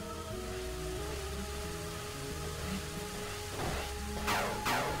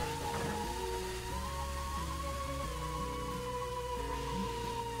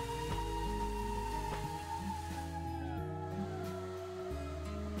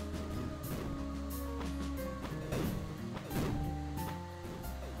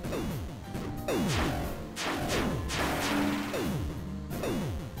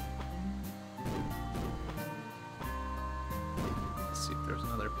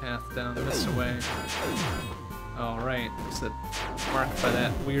 Down this way. All right, it's marked by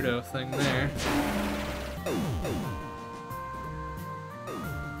that weirdo thing there.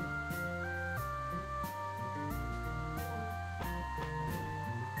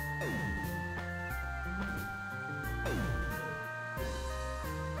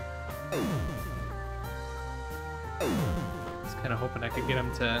 I was kind of hoping I could get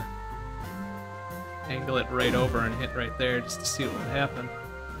him to angle it right over and hit right there just to see what would happen.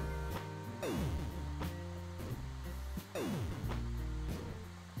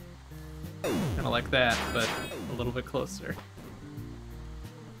 Kind of like that, but a little bit closer.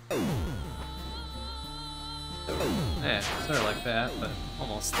 Yeah, sort of like that, but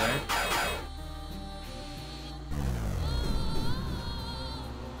almost there.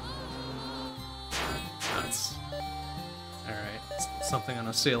 Nuts. Alright, something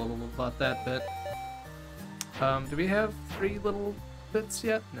unassailable about that bit. Do we have 3 little bits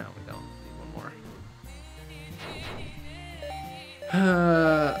yet? No, we don't. Need one more.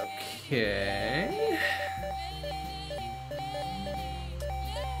 Okay.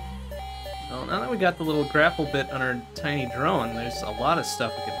 Well, now that we got the little grapple bit on our tiny drone, there's a lot of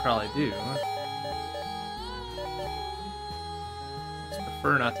stuff we could probably do. Just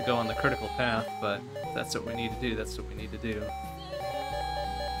prefer not to go on the critical path, but if that's what we need to do, that's what we need to do.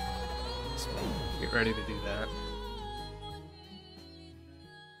 So get ready to do that.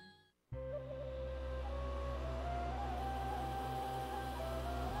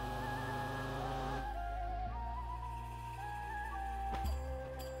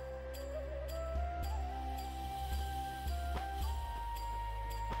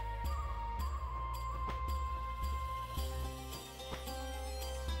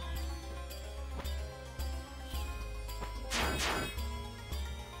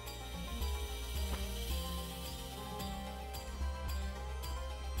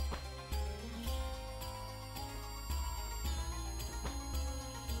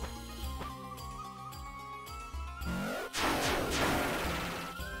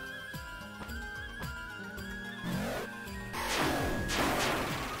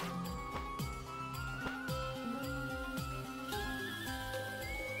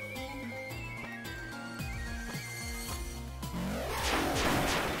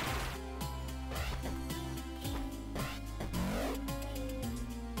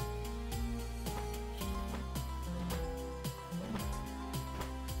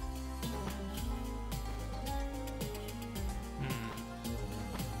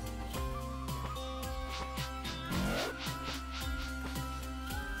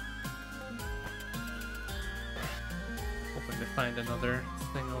 Find another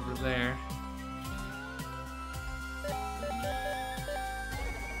thing over there.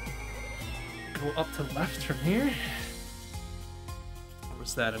 Go up to the left from here? Or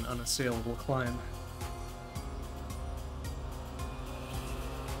was that an unassailable climb?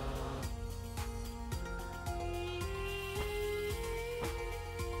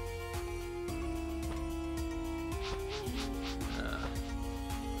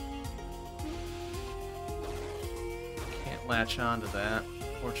 Latch onto that,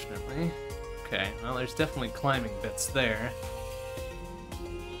 fortunately. Okay, well, there's definitely climbing bits there.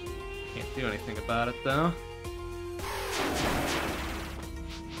 Can't do anything about it, though.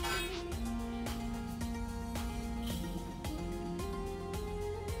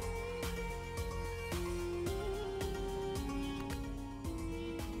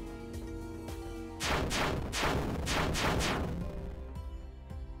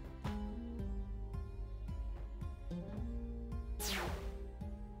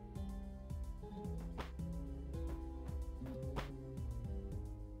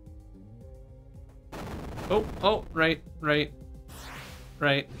 Oh, right.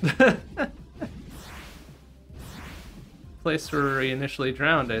 Place where we initially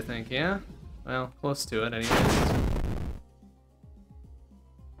drowned, I think, yeah? Well, close to it, anyways.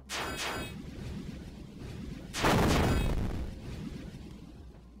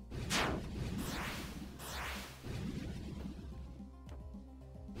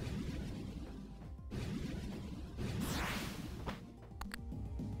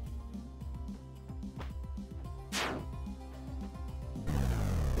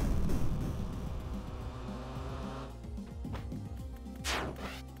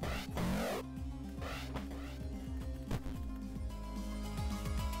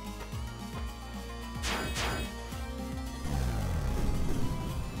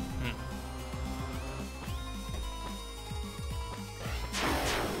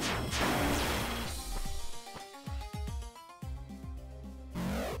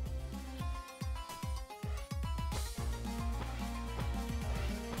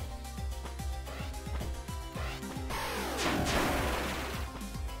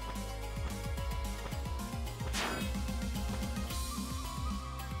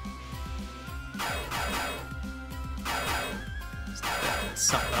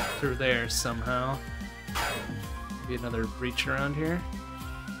 Something up through there somehow. Maybe another breach around here.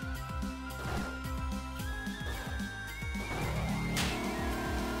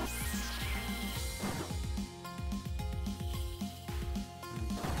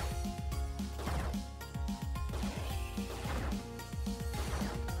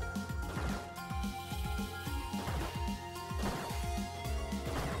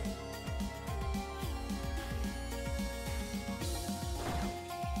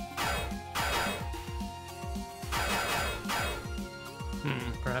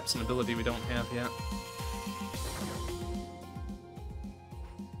 Perhaps an ability we don't have yet.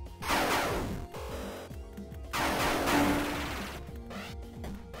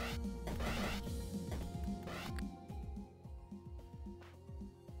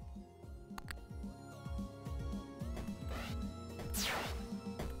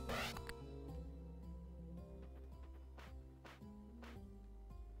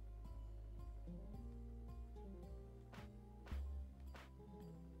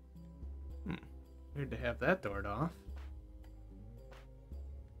 Weird to have that doored off.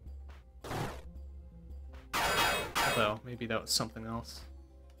 Although, maybe that was something else.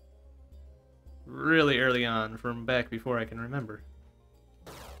 Really early on, from back before I can remember.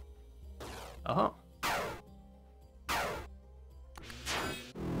 Oh.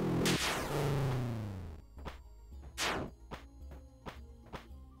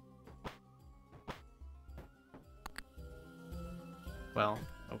 Well,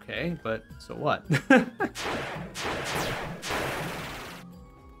 okay, but so what?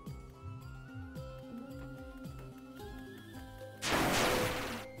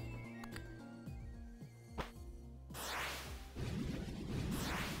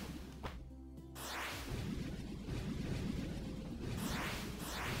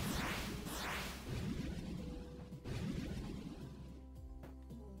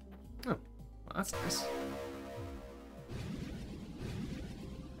 Oh, well, that's nice.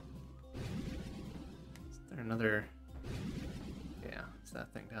 Another, yeah, it's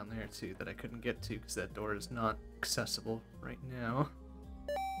that thing down there too that I couldn't get to because that door is not accessible right now.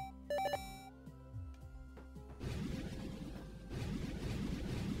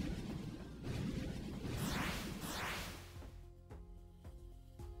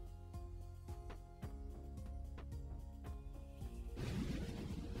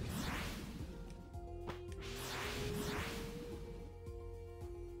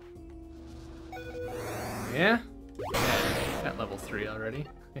 Yeah? Yeah, at level 3 already.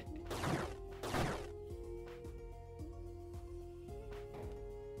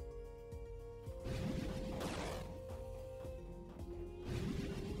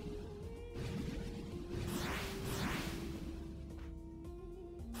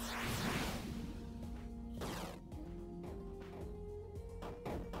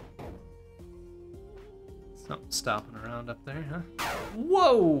 Something stopping around up there, huh?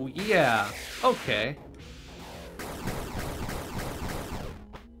 Whoa! Yeah! Okay.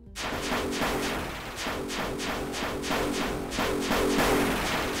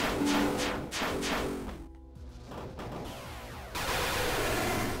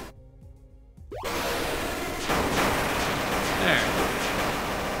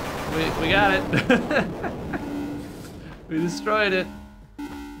 We got it. We destroyed it.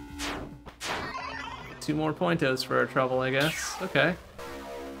 2 more pointos for our trouble, I guess. Okay.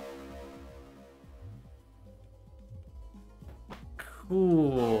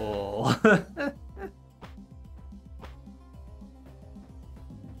 Cool.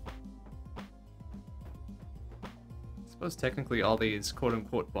 suppose technically all these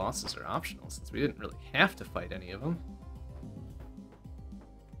quote-unquote bosses are optional, since we didn't really have to fight any of them.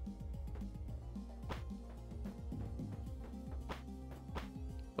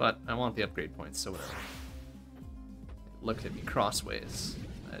 But I want the upgrade points, so whatever. It looked at me crossways.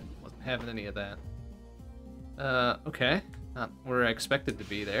 I wasn't having any of that. Okay. Not where I expected to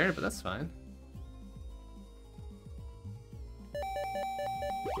be there, but that's fine.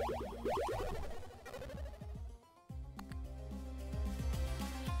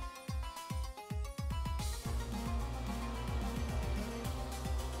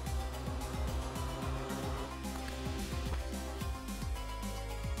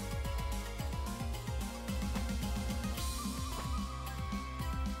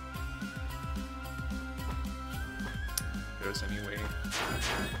 Goes anyway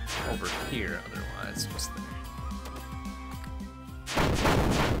over here, otherwise just there.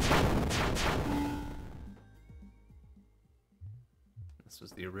 This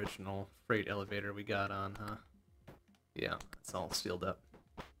was the original freight elevator we got on, huh? Yeah, it's all sealed up.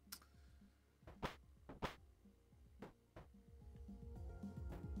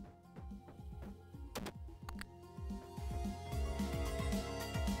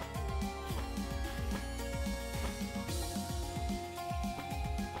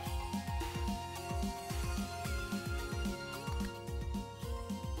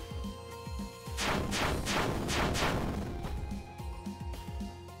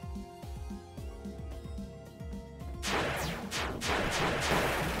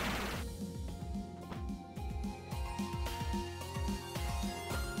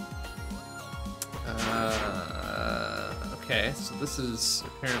 Okay, so this is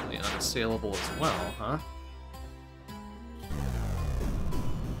apparently unassailable as well, huh?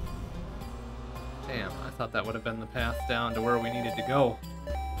 Damn, I thought that would have been the path down to where we needed to go.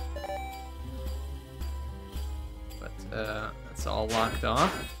 But, that's all locked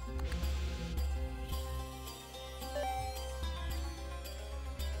off.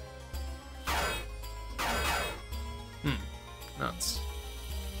 Nuts.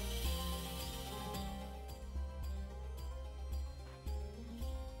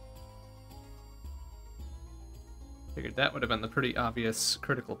 Figured that would have been the pretty obvious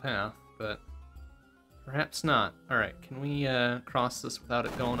critical path, but perhaps not. Alright, can we cross this without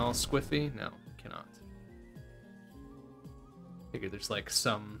it going all squiffy? No, we cannot. Figured there's like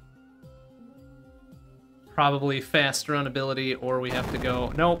some probably fast run ability, or we have to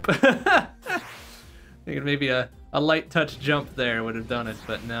go... Nope! Figured maybe a light touch jump there would have done it,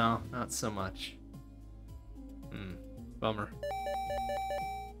 but no, not so much. Bummer.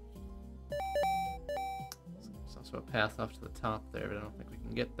 There's also a path off to the top there, but I don't think we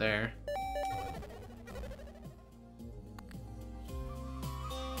can get there.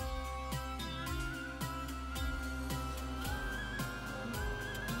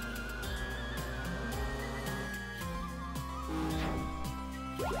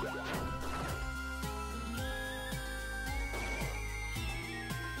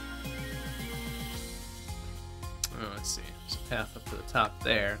 Oh, let's see. There's a path up to the top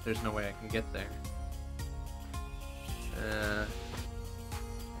there. There's no way I can get there.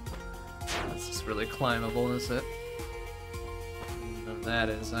 This is really climbable, is it? None of that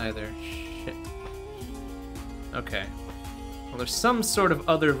is either. Shit. Okay. Well, there's some sort of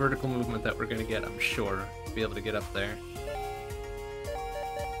other vertical movement that we're gonna get, I'm sure, to be able to get up there.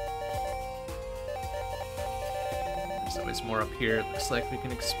 There's always more up here, it looks like we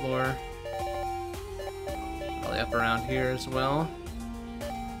can explore. Probably up around here as well.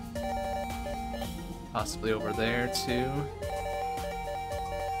 Possibly over there, too.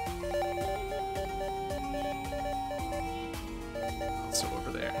 Also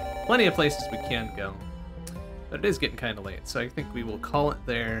over there. Plenty of places we can go. But it is getting kind of late, so I think we will call it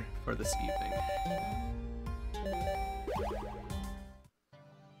there for this evening.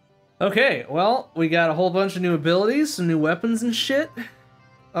 Okay, well, we got a whole bunch of new abilities, some new weapons and shit.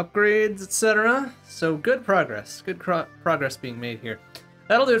 Upgrades, etc. So good progress. Good progress being made here.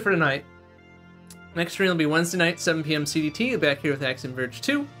 That'll do it for tonight. Next stream will be Wednesday night, 7 p.m. CDT. Back here with Axiom Verge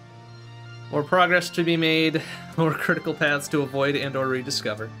 2. More progress to be made. More critical paths to avoid and or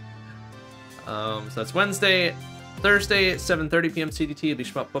rediscover. So that's Wednesday. Thursday at 7:30 p.m. CDT will be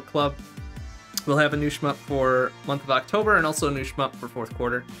Shmup Book Club. We'll have a new Shmup for month of October and also a new Shmup for fourth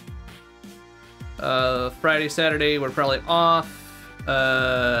quarter. Friday, Saturday, we're probably off.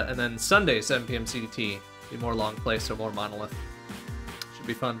 And then Sunday, 7 p.m. CDT. Be more long play, so more Monolith. Should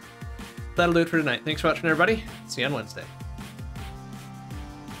be fun. That'll do it for tonight. Thanks for watching, everybody. See you on Wednesday.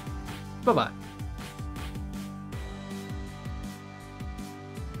 Bye-bye.